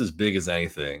were just as big as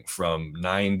anything from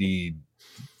 90.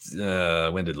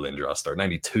 When did Lindros start?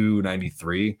 92,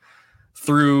 93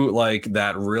 through like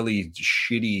that really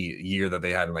shitty year that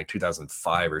they had in like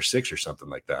 2005 or 6 or something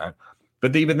like that.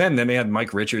 But even then they had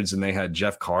Mike Richards and they had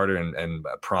Jeff Carter and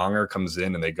Pronger comes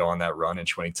in and they go on that run in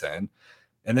 2010.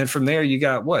 And then from there, you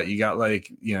got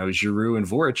like, Giroux and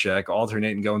Voracek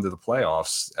alternating going to the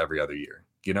playoffs every other year,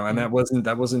 and that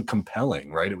wasn't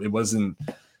compelling, right? It wasn't,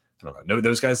 I don't know. No,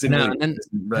 those guys didn't really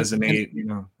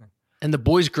resonate, And the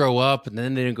boys grow up and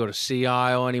then they didn't go to Sea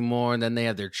Isle anymore. And then they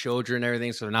have their children and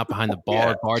everything. So they're not behind the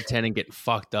bar, bartending, getting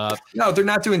fucked up. No, they're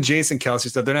not doing Jason Kelce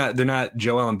stuff. They're not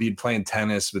Joel Embiid playing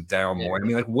tennis with Daryl Morey. I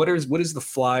mean, like, what is the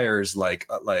Flyers like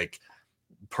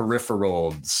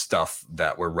peripheral stuff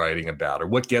that we're writing about, or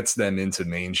what gets them into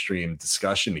mainstream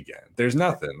discussion again? There's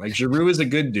nothing. Like, Giroux is a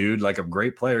good dude, like a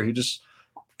great player who just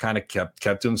kind of kept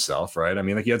to himself, right? I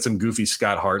mean, like, you had some goofy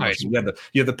Scott Hartnell. Nice. You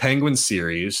had the Penguin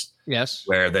series, yes,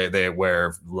 where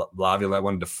where Laviolette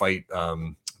wanted to fight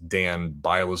Dan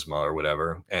Bylsma or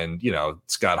whatever, and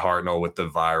Scott Hartnell with the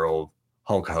viral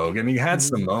Hulk Hogan. He had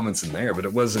some moments in there, but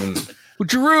it wasn't. Well,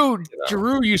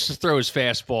 Giroux used to throw his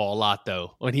fastball a lot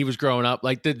though when he was growing up.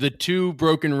 Like the 2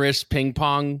 broken wrist ping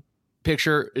pong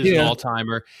picture is an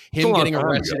all-timer. Him getting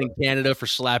arrested in Canada for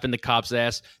slapping the cop's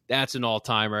ass, that's an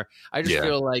all-timer. I just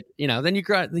feel like, then you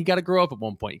got to grow up at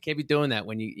one point. You can't be doing that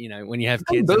when you have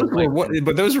kids.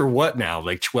 But those were what now?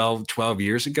 Like 12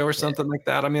 years ago or something like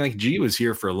that? I mean, like, G was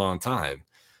here for a long time,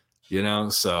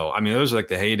 So, I mean, those are like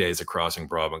the heydays of Crossing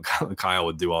Broad when Kyle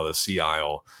would do all the Sea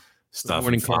Isle stuff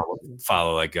and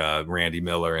follow like Randy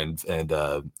Miller and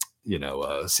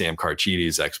Sam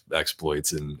Carchidi's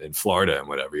exploits in Florida and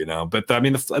whatever, But I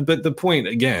mean, but the point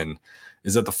again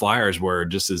is that the Flyers were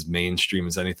just as mainstream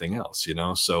as anything else,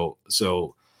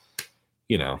 So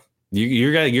you're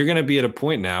going to be at a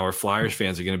point now where Flyers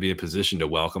fans are going to be in a position to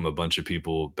welcome a bunch of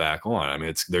people back on. I mean,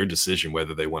 it's their decision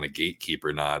whether they want to gatekeep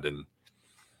or not, and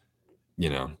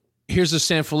Here's the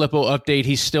Sanfilippo update.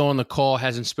 He's still on the call,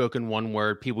 hasn't spoken one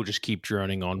word. People just keep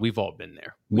droning on. We've all been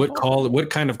there. What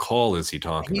kind of call is he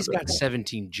talking He's about? He's got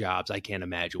 17 jobs. I can't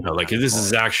imagine. No, like, this is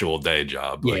his actual day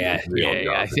job. Yeah,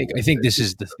 I think this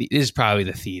is probably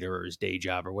the theater or his day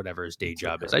job or whatever his day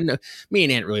job is. I know me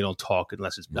and Ant really don't talk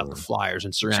unless it's about the Flyers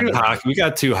and surrounding. We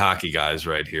got 2 hockey guys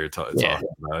right here talking about,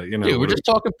 Dude, we're just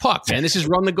talking puck, man. This is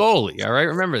Run the Goalie. All right,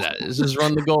 remember that. This is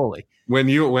Run the Goalie.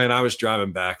 When I was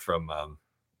driving back from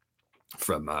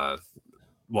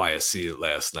YSC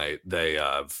last night,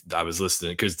 I was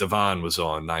listening because Devon was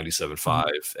on 97.5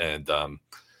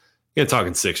 and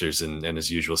talking Sixers and his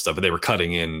usual stuff, but they were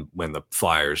cutting in when the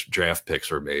Flyers draft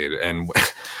picks were made, and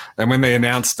when they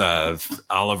announced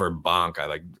Oliver Bonk,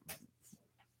 I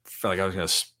felt like I was gonna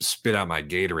spit out my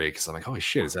Gatorade because I'm like, holy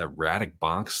shit, is that Radek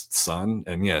Bonk's son?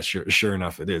 And yeah, sure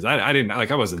enough, it is. I didn't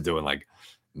I wasn't doing like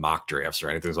mock drafts or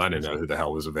anything, so I didn't know who the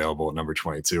hell was available at number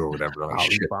 22 or whatever. I'm like,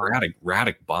 shit,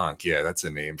 Radek Bonk, yeah, that's a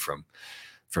name from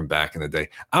back in the day.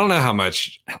 I don't know how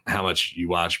much you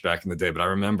watched back in the day, but I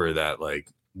remember that like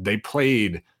they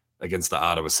played against the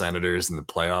Ottawa Senators in the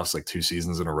playoffs like 2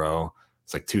 seasons in a row.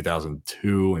 It's like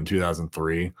 2002 and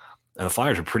 2003, and the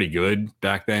Flyers were pretty good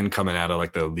back then, coming out of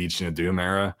like the Legion of Doom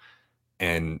era,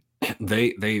 and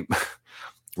they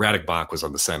Radek Bonk was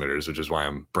on the Senators, which is why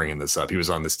I'm bringing this up. He was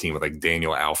on this team with like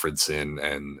Daniel Alfredson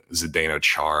and Zdeno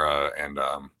Chara and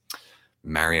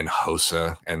Marian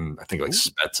Hossa, and I think like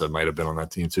Spezza might have been on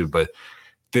that team too. But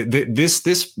this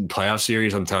playoff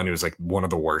series, I'm telling you, was like one of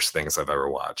the worst things I've ever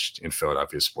watched in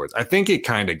Philadelphia sports. I think it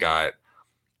kind of got,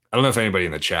 I don't know if anybody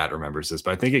in the chat remembers this,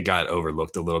 but I think it got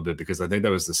overlooked a little bit because I think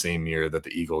that was the same year that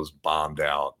the Eagles bombed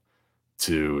out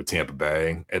to Tampa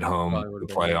Bay at home,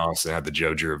 the playoffs, and had the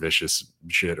Joe Jurevicius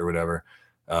shit or whatever.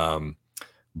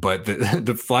 But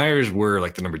the Flyers were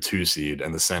like the number 2 seed,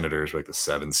 and the Senators were like the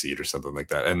 7 seed or something like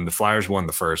that. And the Flyers won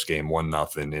the first game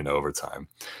 1-0 in overtime.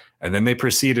 And then they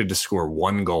proceeded to score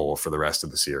 1 goal for the rest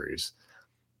of the series.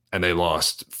 And they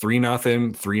lost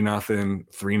 3-0, 3-0,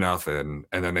 3-0,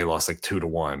 and then they lost like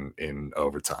 2-1 in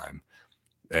overtime.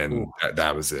 And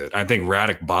that was it. I think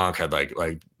Radek Bonk had like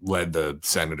led the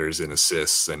Senators in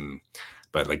assists,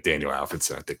 but like Daniel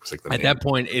Alfredson, I think was like the at that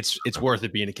point, it's worth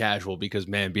it being a casual, because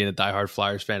man, being a diehard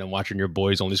Flyers fan and watching your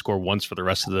boys only score once for the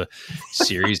rest of the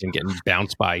series and getting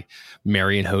bounced by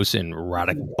Marian Hossa and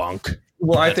Radek Bonk.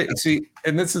 Well, I think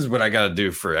and this is what I got to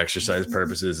do for exercise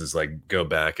purposes, is like go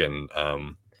back and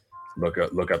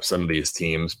look up some of these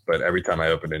teams. But every time I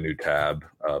open a new tab,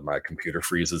 my computer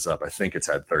freezes up. I think it's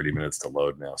had 30 minutes to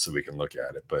load now, so we can look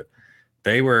at it. But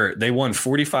they won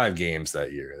 45 games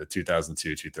that year, the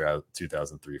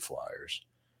 2002-2003 Flyers.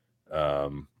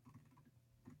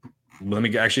 Let me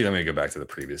go back to the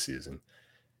previous season,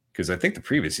 because I think the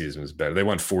previous season was better. They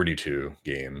won 42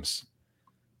 games,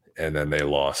 and then they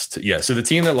lost. So the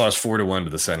team that lost 4-1 to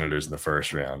the Senators in the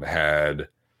first round had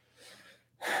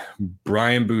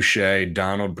Brian Boucher,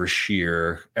 Donald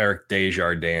Brashear, Eric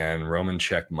Desjardins, Roman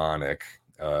Cechmanek,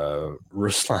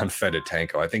 Ruslan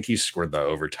Fedotenko. I think he scored the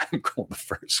overtime goal in the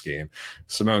first game.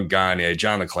 Simone Gagne,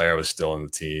 John LeClaire was still in the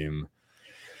team.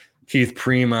 Keith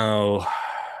Primo.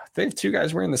 They have 2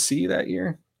 guys wearing the C that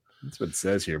year. That's what it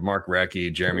says here. Mark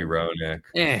Recchi, Jeremy Roenick.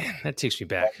 That takes me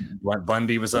back.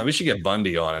 Bundy was on. We should get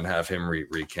Bundy on and have him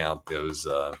recount those.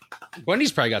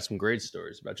 Bundy's probably got some great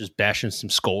stories about just bashing some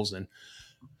skulls in.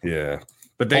 Yeah.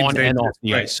 But they on and off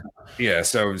the ice. Yeah,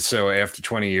 so after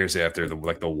 20 years after the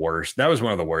worst, that was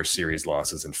one of the worst series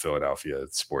losses in Philadelphia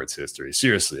sports history.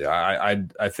 Seriously, I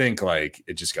think like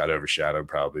it just got overshadowed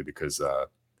probably because the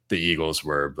Eagles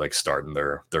were like starting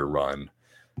their run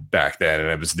back then, and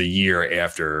it was the year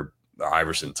after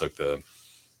Iverson took the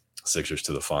Sixers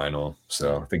to the final.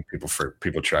 So I think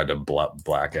people tried to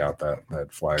black out that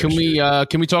Flyers.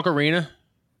 Can we talk arena?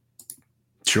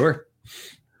 Sure.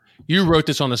 You wrote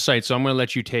this on the site, so I'm going to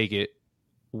let you take it.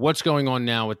 What's going on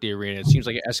now with the arena? It seems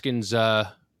like Eskin's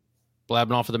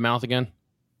blabbing off of the mouth again.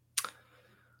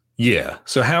 Yeah.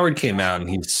 So Howard came out and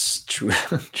he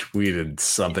tweeted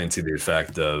something to the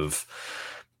effect of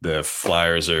the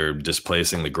Flyers are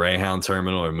displacing the Greyhound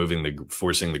terminal or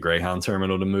forcing the Greyhound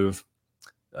terminal to move.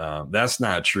 That's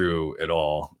not true at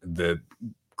all. The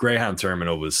Greyhound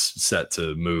terminal was set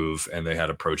to move, and they had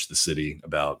approached the city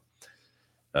about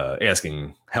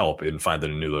asking help in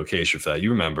finding a new location for that. You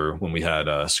remember when we had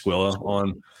Squilla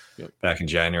on back in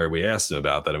January, we asked him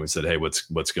about that, and we said, hey,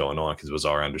 what's going on? Because it was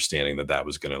our understanding that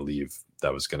was going to leave,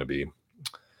 that was going to be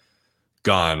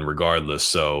gone regardless.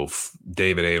 So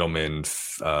David Edelman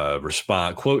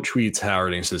quote tweets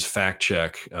Howard and says, fact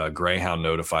check, Greyhound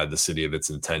notified the city of its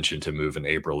intention to move in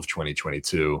April of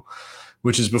 2022,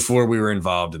 which is before we were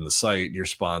involved in the site. Your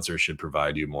sponsor should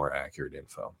provide you more accurate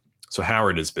info. So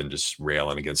Howard has been just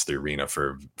railing against the arena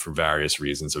for various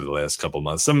reasons over the last couple of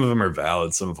months. Some of them are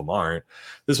valid, some of them aren't.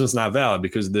 This one's not valid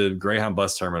because the Greyhound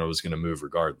bus terminal was going to move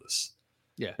regardless.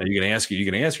 Yeah. And you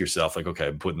can ask yourself, like, okay,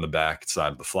 I'm putting the back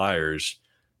side of the Flyers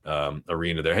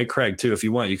arena there. Hey, Craig, too, if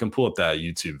you want, you can pull up that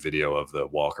YouTube video of the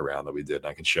walk around that we did, and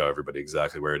I can show everybody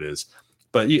exactly where it is.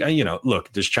 But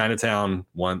look, does Chinatown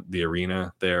want the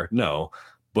arena there? No.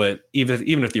 But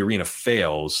even if the arena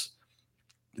fails,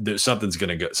 there's something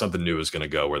new is going to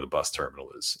go where the bus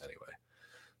terminal is anyway.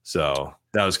 So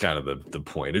that was kind of the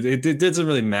point. It doesn't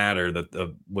really matter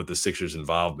that what the Sixers'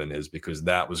 involvement is, because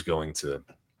that was going to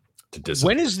disappear.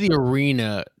 When is the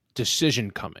arena decision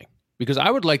coming? Because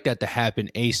I would like that to happen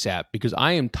ASAP, because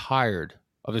I am tired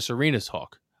of this arena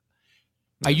talk.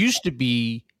 I used to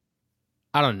be,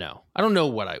 I don't know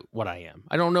what I am.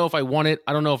 I don't know if I want it.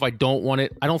 I don't know if I don't want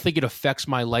it. I don't think it affects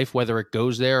my life, whether it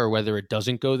goes there or whether it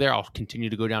doesn't go there. I'll continue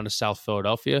to go down to South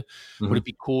Philadelphia. Mm-hmm. Would it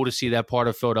be cool to see that part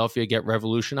of Philadelphia get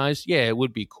revolutionized? Yeah, it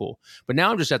would be cool. But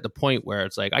now I'm just at the point where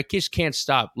it's like, I just can't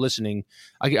stop listening.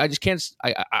 I just can't.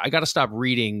 I got to stop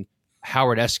reading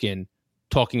Howard Eskin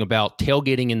talking about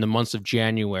tailgating in the months of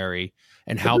January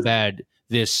and how bad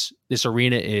this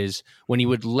arena is, when he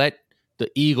would let the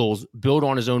Eagles build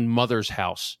on his own mother's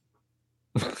house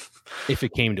if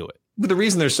it came to it. But the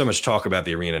reason there's so much talk about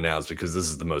the arena now is because this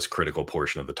is the most critical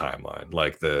portion of the timeline,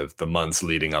 like the months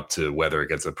leading up to whether it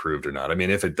gets approved or not. I mean,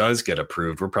 if it does get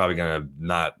approved, we'll probably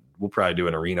do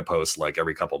an arena post like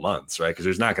every couple months, right? Because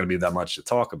there's not going to be that much to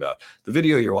talk about. The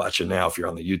video you're watching now, if you're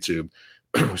on the YouTube,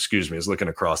 excuse me, is looking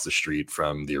across the street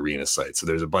from the arena site. So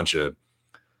there's a bunch of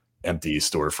empty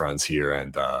storefronts here.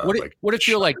 And what did it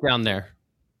feel like down there?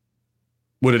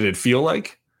 What did it feel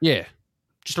like? Yeah,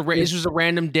 just this was a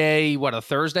random day. What, a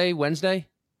Thursday, Wednesday?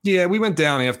 Yeah, we went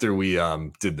down after we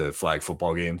did the flag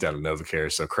football game down in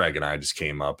NovaCare. So Craig and I just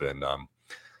came up and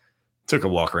took a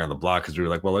walk around the block because we were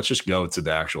like, well, let's just go to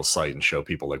the actual site and show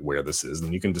people like where this is,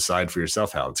 and you can decide for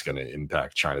yourself how it's going to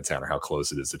impact Chinatown or how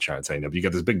close it is to Chinatown. You know, but you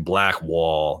got this big black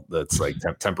wall that's like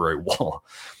temporary wall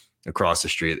across the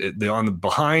street.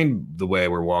 Behind the way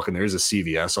we're walking, there's a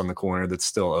CVS on the corner that's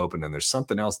still open, and there's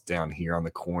something else down here on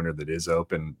the corner that is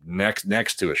open next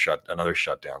to another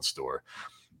shutdown store.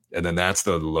 And then that's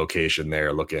the location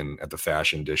there, looking at the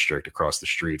Fashion District across the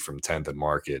street from 10th and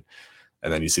Market.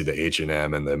 And then you see the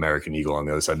H&M and the American Eagle on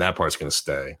the other side. That part's going to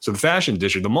stay. So the Fashion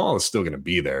District, the mall is still going to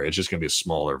be there. It's just going to be a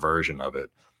smaller version of it.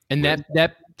 And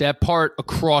that part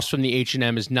across from the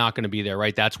H&M is not going to be there,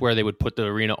 right? That's where they would put the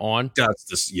arena on. That's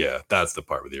the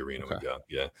part where the arena would go.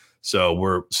 Yeah.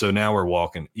 So now we're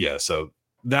walking. Yeah. So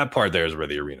that part there is where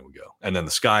the arena would go. And then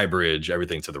the Sky Bridge,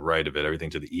 everything to the right of it, everything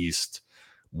to the east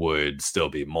would still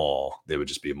be mall. They would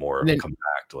just be more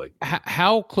compact. Like,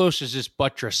 how close is this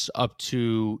buttress up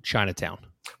to Chinatown?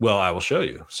 Well, I will show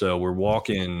you. So we're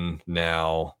walking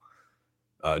now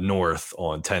north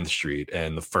on 10th Street,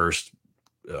 and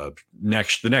the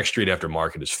next street after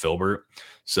Market is Filbert.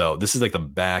 So this is like the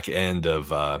back end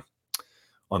of on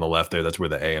the left there. That's where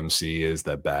the AMC is,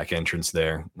 that back entrance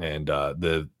there, and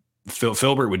the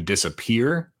Filbert would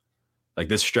disappear. Like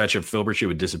this stretch of Filbert Street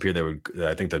would disappear.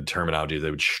 I think the terminology,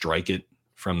 they would strike it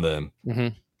from the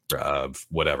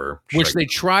whatever. Which they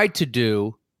tried to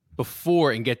do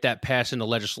before and get that passed into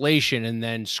legislation. And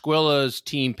then Squilla's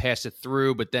team passed it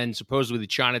through. But then supposedly the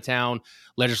Chinatown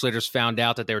legislators found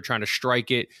out that they were trying to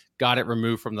strike it, got it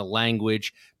removed from the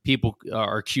language. People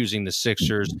are accusing the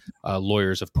Sixers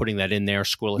lawyers of putting that in there.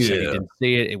 Squilla said he didn't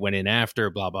see it. It went in after,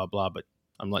 blah, blah, blah. But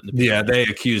I'm letting they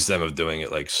accused them of doing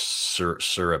it like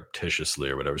surreptitiously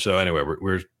or whatever. So anyway,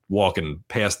 we're walking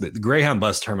past the Greyhound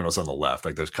bus terminals on the left,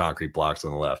 like those concrete blocks on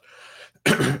the left,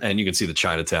 and you can see the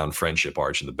Chinatown Friendship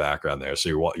Arch in the background there. So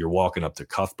you're walking up to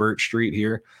Cuthbert Street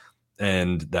here,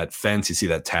 and that fence, you see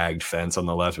that tagged fence on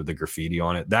the left with the graffiti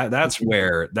on it.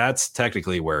 That's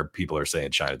technically where people are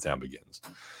saying Chinatown begins.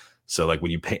 So like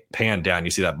when you pan down,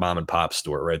 you see that mom and pop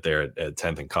store right there at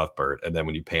 10th and Cuthbert. And then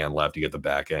when you pan left, you get the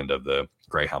back end of the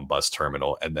Greyhound bus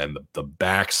terminal, and then the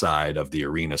back side of the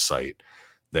arena site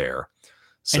there.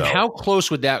 So, and how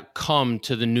close would that come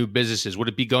to the new businesses? Would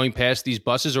it be going past these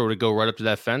buses, or would it go right up to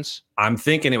that fence? I'm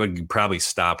thinking it would probably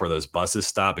stop where those buses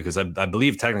stop, because I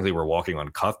believe technically we're walking on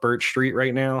Cuthbert Street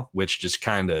right now, which just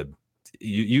kind of,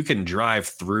 you can drive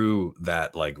through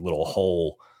that like little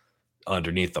hole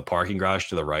underneath the parking garage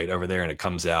to the right over there, and it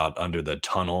comes out under the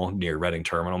tunnel near Reading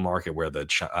Terminal Market where the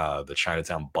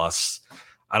Chinatown bus,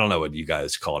 I don't know what you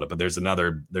guys called it, but there's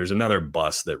another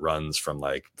bus that runs from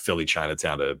like Philly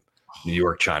Chinatown to New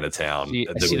York Chinatown.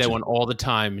 I see that one all the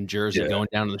time in Jersey, going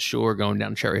down to the shore, going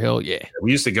down Cherry Hill. Yeah,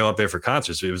 we used to go up there for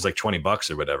concerts. It was like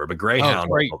 $20 or whatever. But Greyhound,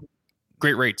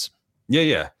 great rates.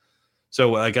 Yeah.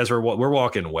 So I guess we're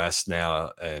walking west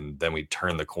now, and then we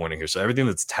turn the corner here. So everything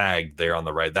that's tagged there on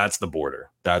the right, that's the border.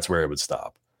 That's where it would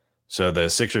stop. So the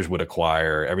Sixers would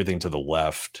acquire everything to the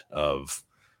left of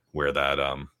where that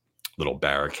little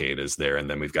barricade is there, and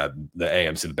then we've got the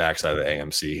AMC, the backside of the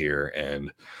AMC here,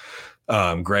 and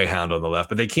Greyhound on the left.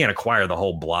 But they can't acquire the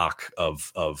whole block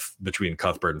of between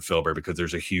Cuthbert and Filbert, because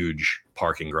there's a huge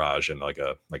parking garage and like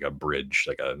a bridge,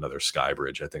 like another sky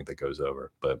bridge, I think, that goes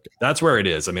over. But that's where it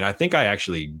is. I mean, I think I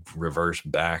actually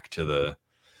reversed back to the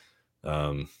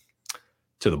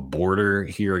border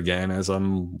here again as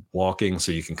I'm walking,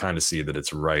 so you can kind of see that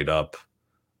it's right up.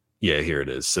 Yeah, here it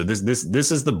is. So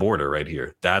this is the border right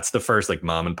here. That's the first like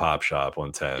mom and pop shop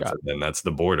on 10th, and then that's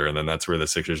the border, and then that's where the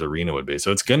Sixers arena would be.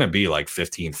 So it's going to be like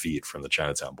 15 feet from the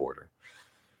Chinatown border.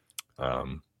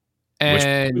 And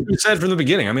which we said from the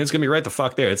beginning, I mean, it's going to be right the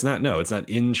fuck there. It's not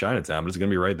in Chinatown, but it's going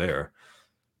to be right there.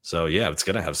 So yeah, it's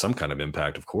going to have some kind of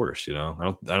impact, of course. You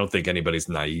know, I don't think anybody's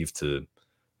naive to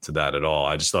that at all.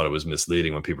 I just thought it was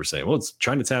misleading when people were saying, well, it's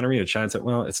Chinatown arena, Chinatown.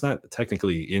 Well, it's not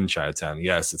technically in Chinatown.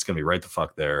 Yes, it's going to be right the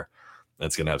fuck there.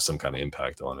 That's going to have some kind of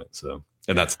impact on it. So,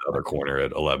 and that's the other corner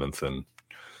at 11th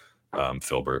and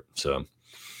Filbert. So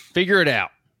figure it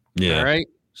out. Yeah. All right.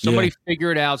 Somebody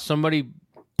figure it out. Somebody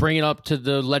bring it up to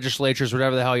the legislatures,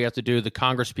 whatever the hell you have to do, the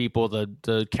Congress people,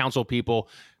 the council people.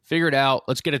 Figure it out.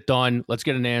 Let's get it done. Let's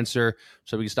get an answer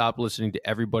so we can stop listening to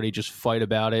everybody just fight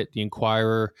about it. The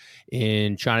Inquirer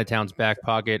in Chinatown's back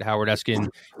pocket, Howard Eskin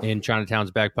in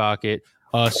Chinatown's back pocket,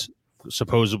 us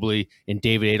supposedly in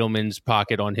David Edelman's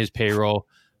pocket on his payroll.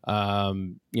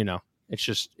 You know, It's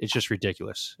just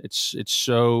ridiculous. It's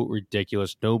so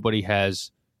ridiculous. Nobody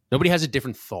has a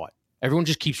different thought. Everyone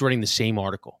just keeps writing the same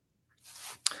article.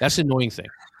 That's the annoying thing.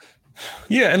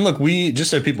 Yeah, and look, just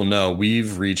so people know,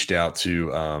 we've reached out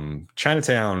to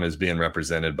Chinatown is being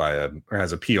represented by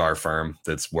has a PR firm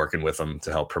that's working with them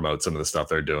to help promote some of the stuff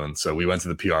they're doing. So we went to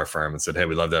the PR firm and said, hey,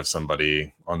 we'd love to have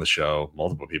somebody on the show,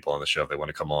 multiple people on the show if they want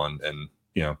to come on, and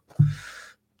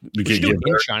we should do it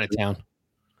in Chinatown.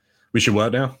 We should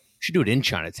what now? We should do it in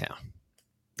Chinatown.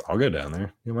 I'll go down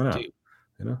there. Yeah, why not?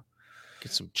 Dude,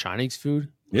 get some Chinese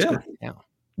food.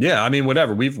 Yeah, I mean,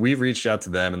 whatever. We've reached out to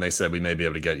them, and they said we may be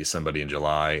able to get you somebody in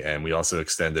July, and we also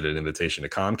extended an invitation to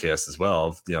Comcast as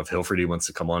well. If Hilferty wants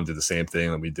to come on and do the same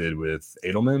thing that we did with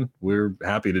Edelman, we're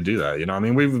happy to do that. I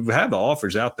mean, we've had the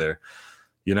offers out there.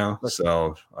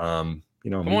 So come on,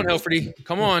 Hilferty,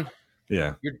 come on.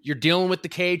 Yeah, you're dealing with the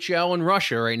KHL in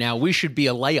Russia right now. We should be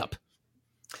a layup.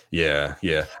 Yeah.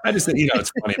 I just think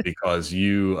it's funny because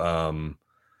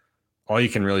all you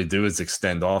can really do is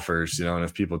extend offers, and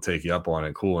if people take you up on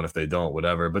it, cool. And if they don't,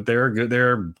 whatever. But there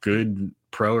are good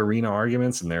pro arena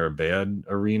arguments, and there are bad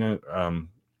arena.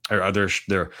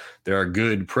 There are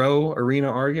good pro arena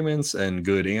arguments and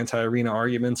good anti arena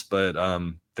arguments, but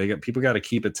people got to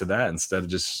keep it to that instead of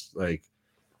just like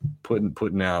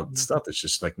putting out stuff that's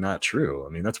just like not true. I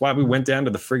mean, that's why we went down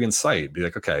to the friggin' site. Be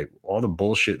like, okay, all the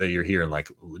bullshit that you're hearing, like,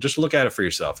 just look at it for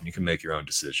yourself, and you can make your own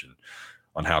decision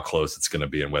on how close it's going to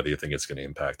be and whether you think it's going to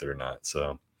impact it or not.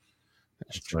 So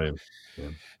that's right. Yeah.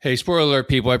 Hey, spoiler alert,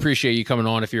 people. I appreciate you coming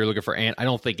on. If you're looking for Ant, I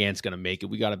don't think Ant's going to make it.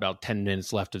 We got about 10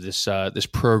 minutes left of this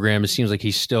program. It seems like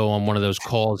he's still on one of those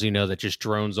calls, that just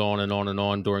drones on and on and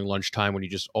on during lunchtime when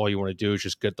all you want to do is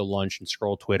just get the lunch and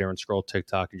scroll Twitter and scroll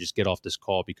TikTok and just get off this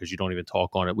call because you don't even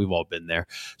talk on it. We've all been there.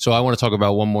 So I want to talk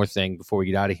about one more thing before we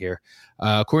get out of here.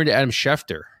 According to Adam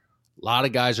Schefter, a lot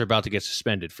of guys are about to get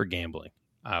suspended for gambling.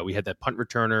 We had that punt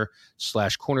returner /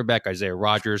 cornerback, Isaiah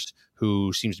Rodgers,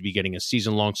 who seems to be getting a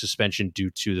season-long suspension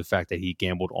due to the fact that he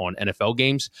gambled on NFL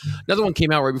games. Another one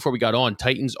came out right before we got on.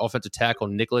 Titans offensive tackle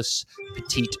Nicholas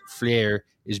Petit-Frere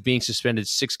is being suspended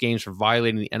 6 games for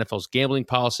violating the NFL's gambling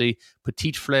policy.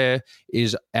 Petit-Frere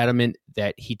is adamant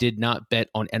that he did not bet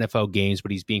on NFL games,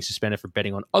 but he's being suspended for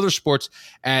betting on other sports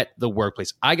at the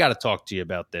workplace. I got to talk to you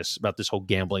about this whole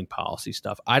gambling policy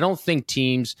stuff. I don't think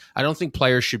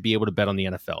players should be able to bet on the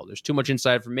NFL. There's too much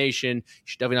inside information. You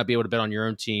should definitely not be able to bet on your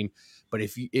own team. But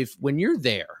if when you're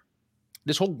there,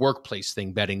 this whole workplace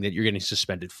thing betting that you're getting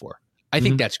suspended for, I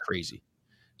think that's crazy.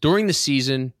 During the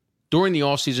season, during the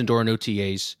off season, during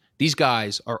OTAs, these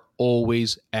guys are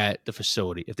always at the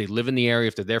facility. If they live in the area,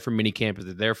 if they're there for minicamp, if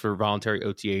they're there for voluntary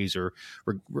OTAs or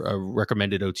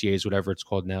recommended OTAs, whatever it's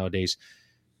called nowadays,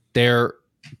 they're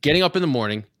getting up in the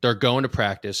morning. They're going to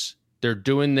practice. They're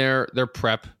doing their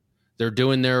prep. They're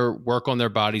doing their work on their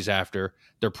bodies after.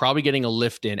 They're probably getting a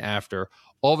lift in after.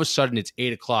 All of a sudden, it's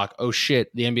 8 o'clock. Oh,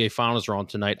 shit, the NBA Finals are on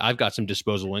tonight. I've got some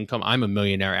disposable income. I'm a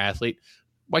millionaire athlete.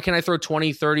 Why can't I throw $20,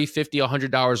 $30, $50,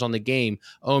 $100 on the game?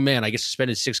 Oh, man, I get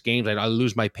suspended 6 games. I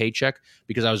lose my paycheck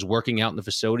because I was working out in the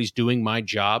facilities doing my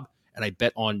job, and I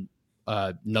bet on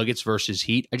Nuggets versus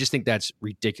Heat. I just think that's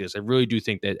ridiculous. I really do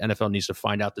think that NFL needs to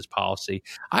find out this policy.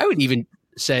 I would even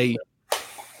say,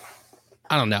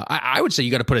 I don't know, I would say you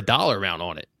got to put a dollar amount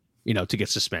on it, to get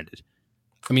suspended.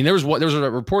 I mean, there was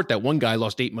a report that one guy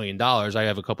lost $8 million. I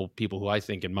have a couple people who I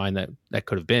think in mind that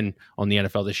could have been on the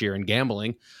NFL this year in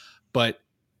gambling, but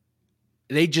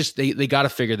they got to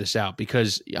figure this out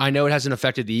because I know it hasn't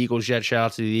affected the Eagles yet. Shout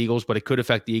out to the Eagles, but it could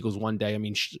affect the Eagles one day. I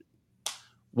mean,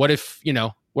 what if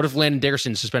Landon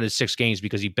Dickerson suspended 6 games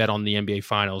because he bet on the NBA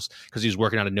Finals because he was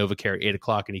working out at NovaCare at 8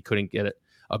 o'clock and he couldn't get it,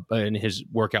 and his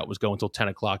workout was going until 10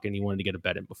 o'clock and he wanted to get a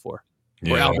bet in before.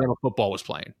 Or Alabama football was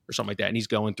playing or something like that. And he's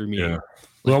going through meetings. Yeah.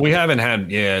 Well, we haven't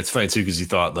had, it's funny too, because you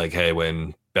thought like, hey,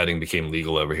 when betting became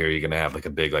legal over here, you're going to have like a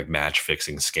big like match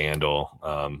fixing scandal.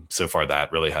 So far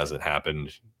that really hasn't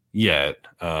happened yet.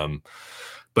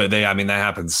 But that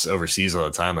happens overseas all the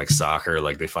time, like soccer,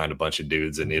 like they find a bunch of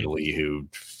dudes in Italy who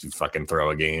fucking throw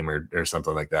a game or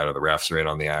something like that, or the refs are in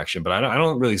on the action. But I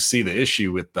don't really see the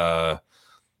issue with,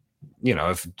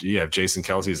 if Jason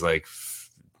Kelsey's like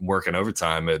working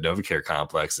overtime at NovaCare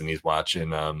complex and he's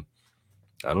watching I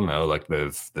don't know, like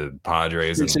the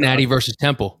Padres, Cincinnati versus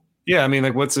Temple. Yeah, I mean,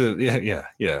 like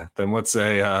then what's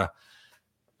I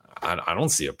don't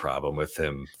see a problem with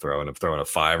him throwing a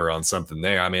 $5 on something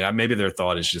there. I mean, maybe their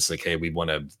thought is just like, hey, we don't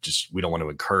want to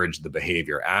encourage the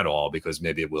behavior at all because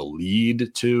maybe it will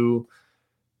lead to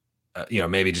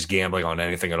maybe just gambling on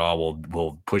anything at all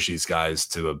will push these guys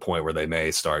to a point where they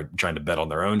may start trying to bet on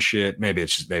their own shit. Maybe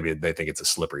they think it's a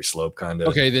slippery slope kind of.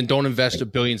 Okay, then don't invest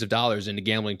billions of dollars into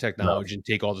gambling technology and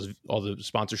take all the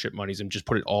sponsorship monies and just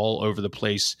put it all over the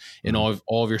place in all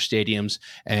of your stadiums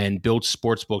and build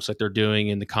sports books like they're doing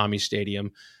in the Commie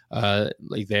Stadium,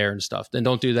 like there and stuff. Then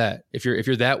don't do that. If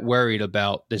you're that worried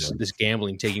about this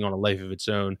gambling taking on a life of its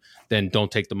own, then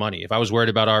don't take the money. If I was worried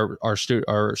about our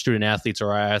student athletes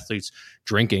or our athletes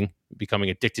drinking, becoming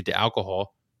addicted to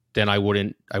alcohol, then I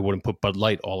wouldn't put Bud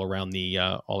Light all around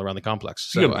the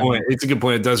complex. So, good point. It's a good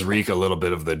point. It does reek a little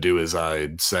bit of the do as I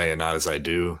say and not as I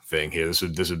do thing here. This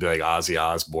would be like Ozzy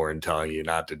Osbourne telling you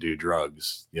not to do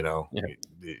drugs.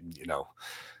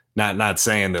 Not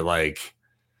saying that like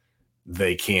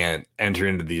they can't enter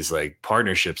into these like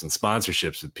partnerships and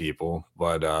sponsorships with people,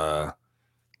 but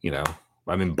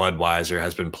Budweiser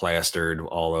has been plastered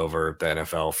all over the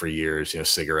NFL for years.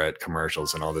 Cigarette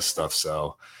commercials and all this stuff.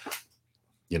 So.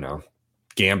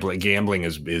 Gambling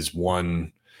is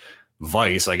one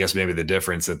vice. I guess maybe the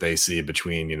difference that they see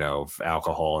between,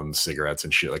 alcohol and cigarettes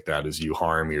and shit like that is you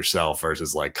harm yourself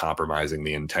versus like compromising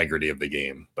the integrity of the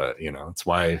game. But, it's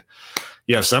why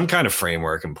you have some kind of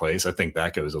framework in place. I think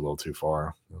that goes a little too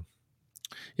far.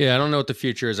 Yeah, I don't know what the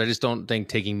future is. I just don't think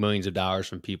taking millions of dollars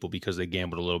from people because they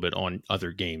gambled a little bit on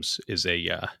other games is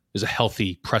a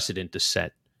healthy precedent to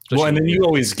set. Well, and then you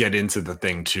always get into the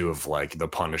thing too of like the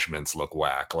punishments look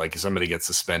whack. Like if somebody gets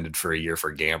suspended for a year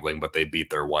for gambling, but they beat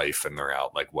their wife and they're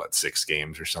out like 6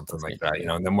 games or something like that,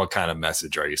 and then what kind of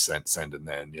message are you sending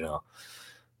then,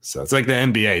 So it's like the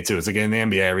NBA too. It's like in the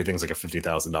NBA, everything's like a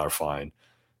 $50,000 fine.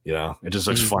 It just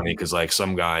looks funny because like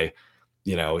some guy,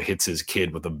 hits his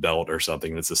kid with a belt or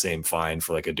something. That's the same fine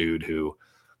for like a dude who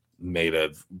made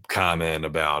a comment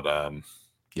about,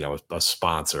 a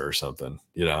sponsor or something.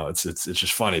 It's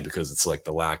just funny because it's like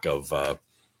the lack of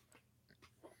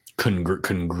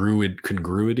congruity,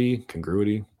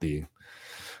 the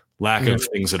lack of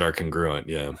things that are congruent.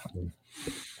 Yeah.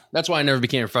 That's why I never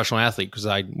became a professional athlete, because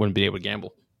I wouldn't be able to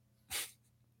gamble.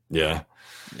 Yeah.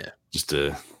 Just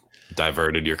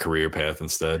diverted your career path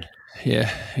instead. Yeah,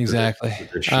 exactly.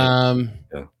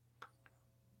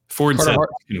 Ford said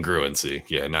congruency.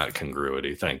 Yeah, not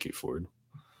congruity. Thank you, Ford.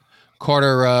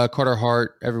 Carter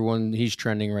Hart, he's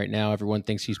trending right now. Everyone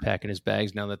thinks he's packing his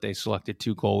bags now that they selected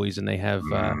 2 goalies and they have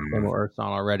Emil Earthon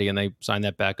already, and they signed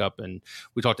that back up. And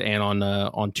we talked to Ann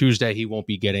on Tuesday. He won't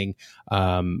be getting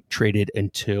traded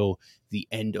until the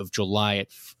end of July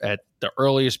at the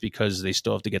earliest, because they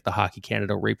still have to get the Hockey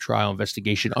Canada rape trial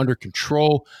investigation under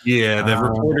control. Yeah, the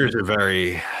reporters are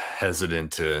very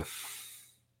hesitant to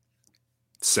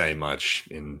say much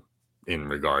in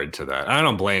regard to that. I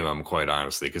don't blame him, quite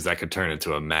honestly, because that could turn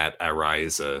into a Matt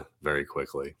Ariza very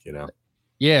quickly,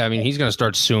 Yeah, I mean, he's going to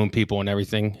start suing people and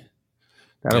everything.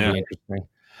 That'll be interesting.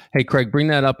 Hey, Craig, bring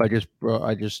that up. I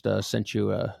just sent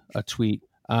you a tweet.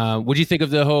 What do you think of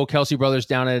the whole Kelsey brothers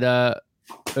down at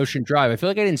Ocean Drive? I feel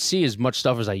like I didn't see as much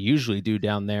stuff as I usually do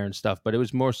down there and stuff, but it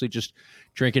was mostly just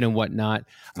drinking and whatnot.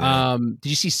 Yeah. Did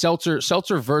you see Seltzer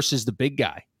versus the big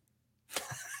guy?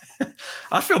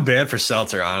 I feel bad for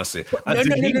Seltzer, honestly.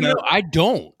 No, I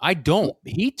don't.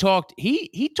 He talked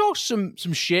some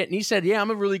shit, and he said, "Yeah,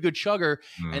 I'm a really good chugger."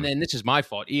 And then, this is my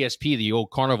fault. ESP, the old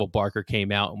carnival barker,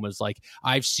 came out and was like,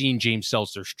 "I've seen James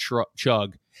Seltzer's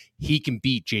chug. He can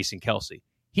beat Jason Kelsey."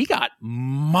 He got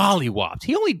mollywopped.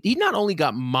 He not only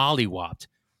got mollywopped.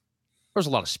 There's a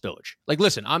lot of spillage. Like,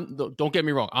 listen, don't get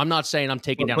me wrong. I'm not saying I'm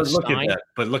taking down a Stein.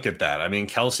 But look at that. I mean,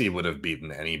 Kelsey would have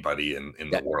beaten anybody in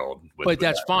the world. But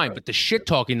that's fine. Right? But the shit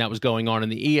talking that was going on in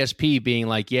the ESP being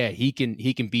like, yeah, he can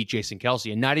beat Jason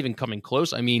Kelsey, and not even coming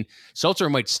close. I mean, Seltzer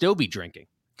might still be drinking.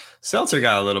 Seltzer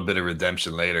got a little bit of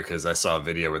redemption later, because I saw a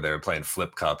video where they were playing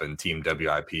Flip Cup and Team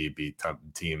WIP beat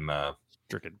Team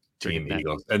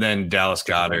Eagles. And then Dallas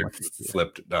Goddard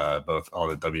flipped all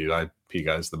the WIP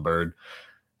guys, the bird.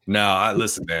 No,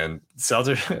 listen, man.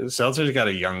 Seltzer's got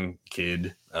a young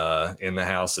kid in the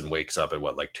house and wakes up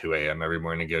at 2 a.m. every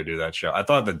morning to go do that show. I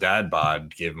thought the dad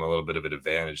bod gave him a little bit of an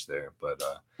advantage there, but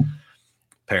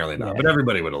apparently not. Yeah. But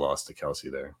everybody would have lost to Kelsey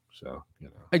there, so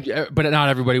But not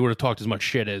everybody would have talked as much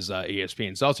shit as ESP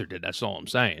and Seltzer did. That's all I'm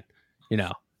saying.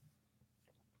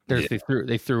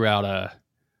 They threw out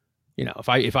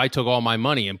if I took all my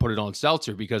money and put it on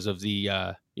Seltzer because of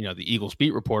the the Eagles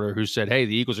beat reporter who said, hey,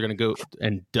 the Eagles are going to go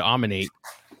and dominate,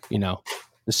 the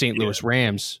St. Louis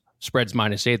Rams, spreads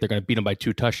 -8. They're going to beat them by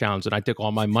 2 touchdowns. And I took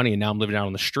all my money and now I'm living out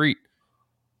on the street.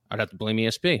 I'd have to blame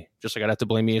ESP, just like I'd have to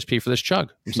blame ESP for this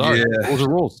chug. I'm sorry. Yeah. Those are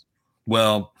rules.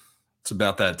 Well, it's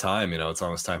about that time. It's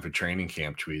almost time for training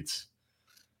camp tweets.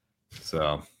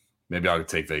 So Maybe I'll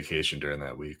take vacation during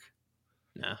that week.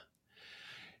 Nah.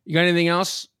 You got anything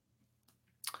else?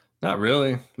 Not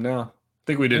really. No. I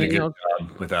think we did a good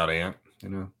job without Ant.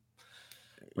 We're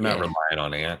not relying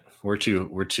on Ant. We're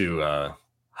two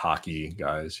hockey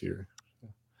guys here.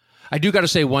 I do got to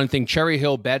say one thing. Cherry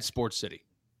Hill, bad sports city.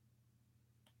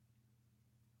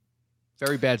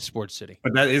 Very bad sports city.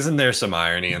 But isn't there some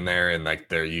irony in there? And like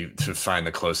to find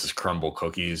the closest crumble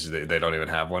cookies, they don't even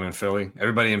have one in Philly.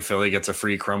 Everybody in Philly gets a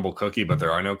free crumble cookie, but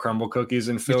there are no crumble cookies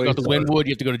in Philly. You have to go to Wynwood.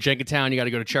 You have to go to Jenkintown. You got to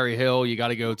go to Cherry Hill. You got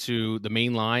to go to the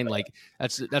main line. Like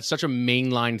that's such a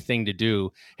mainline thing to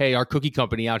do. Hey, our cookie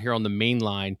company out here on the main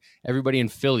line. Everybody in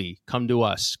Philly, come to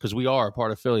us because we are a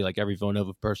part of Philly. Like every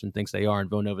Villanova person thinks they are, and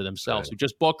Villanova themselves. Right. We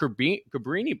just bought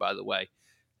Cabrini, by the way.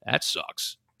 That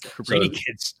sucks. Cabrini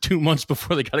kids 2 months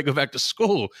before they got to go back to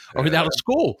school or without a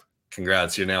school.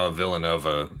 Congrats, you're now a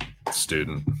Villanova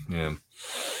student. Yeah,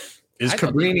 is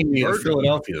Cabrini a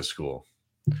Philadelphia school?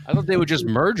 I thought they would just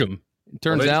merge them. It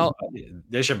turns out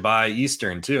they should buy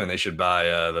Eastern too, and they should buy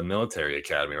the military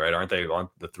academy, right? Aren't they on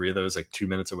the three of those like 2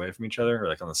 minutes away from each other, or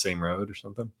like on the same road or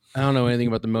something? I don't know anything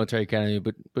about the military academy,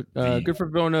 but good for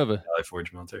Villanova. Valley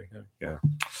Forge Military, yeah.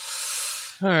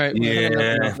 All right.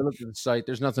 Yeah. Look at the site.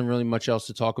 There's nothing really much else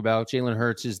to talk about. Jalen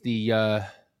Hurts is the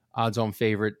odds-on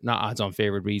favorite. Not odds-on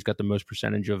favorite, but he's got the most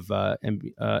percentage of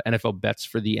NFL bets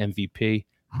for the MVP.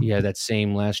 He had that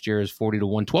same last year as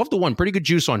 40-1, 12-1. Pretty good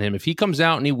juice on him. If he comes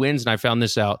out and he wins, and I found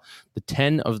this out,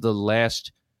 eight of the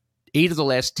last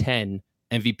 10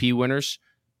 MVP winners,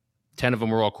 10 of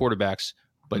them were all quarterbacks,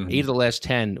 but 8 of the last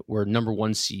 10 were number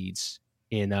 1 seeds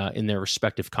in their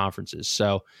respective conferences.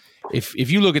 So if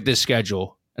you look at this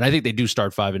schedule, and I think they do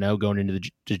start 5-0 going into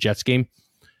the Jets game,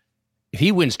 if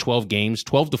he wins 12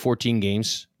 to 14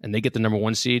 games, and they get the number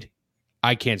 1 seed,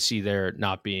 I can't see there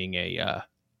not being a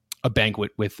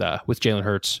banquet with Jalen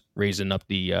Hurts raising up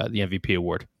the MVP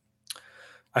award.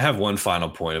 I have one final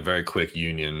point, a very quick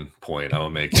Union point I will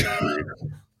make.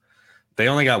 They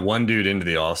only got one dude into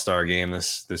the All-Star game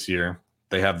this year.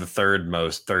 They have the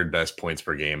third best points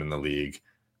per game in the league.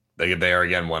 They are,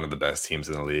 again, one of the best teams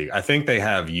in the league. I think they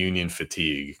have Union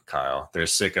fatigue, Kyle. They're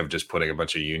sick of just putting a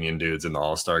bunch of Union dudes in the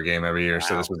All-Star game every year. Wow.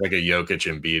 So this was like a Jokic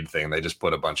and Embiid thing. They just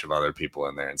put a bunch of other people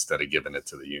in there instead of giving it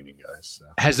to the Union guys. So.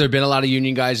 Has there been a lot of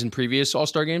Union guys in previous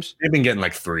All-Star games? They've been getting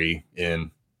like 3 in,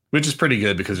 which is pretty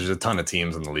good because there's a ton of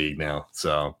teams in the league now.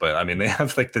 So, but I mean, they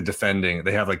have like the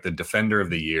defender of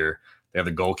the year. They have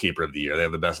the goalkeeper of the year. They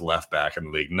have the best left back in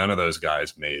the league. None of those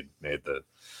guys made the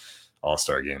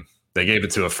All-Star game. They gave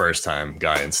it to a first-time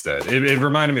guy instead. It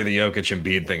reminded me of the Jokic and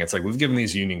Embiid thing. It's like, we've given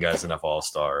these Union guys enough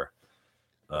All-Star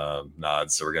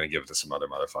nods, so we're going to give it to some other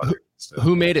motherfucker.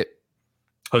 Who made it?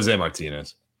 Jose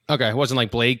Martinez. Okay, it wasn't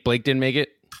like Blake. Blake didn't make it?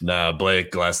 No,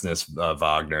 Blake, Glesnes,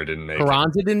 Wagner didn't make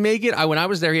Carranza didn't make it? When I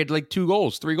was there, he had like 2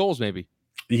 goals, 3 goals maybe.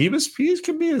 He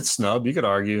could be a snub. You could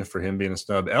argue for him being a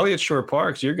snub. Elliott Shore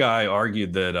Parks, your guy,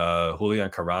 argued that Julian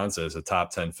Carranza is a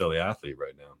top 10 Philly athlete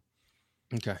right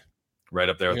now. Okay. Right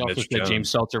up there with Mitch Jones. James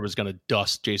Seltzer was going to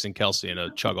dust Jason Kelsey in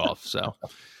a chug off. So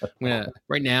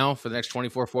right now for the next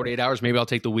 24, 48 hours, maybe I'll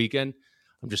take the weekend.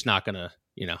 I'm just not going to,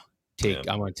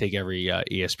 I'm going to take every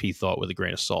ESP thought with a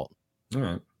grain of salt. All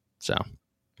right. So,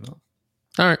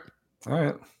 all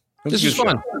right. This is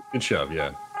fun. Good show.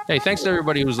 Yeah. Hey, thanks to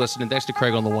everybody who's listening. Thanks to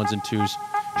Craig on the 1s and 2s.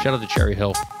 Shout out to Cherry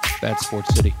Hill, Bad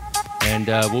Sports City. And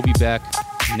we'll be back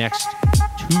next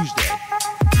Tuesday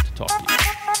to talk to you.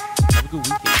 Have a good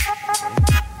weekend.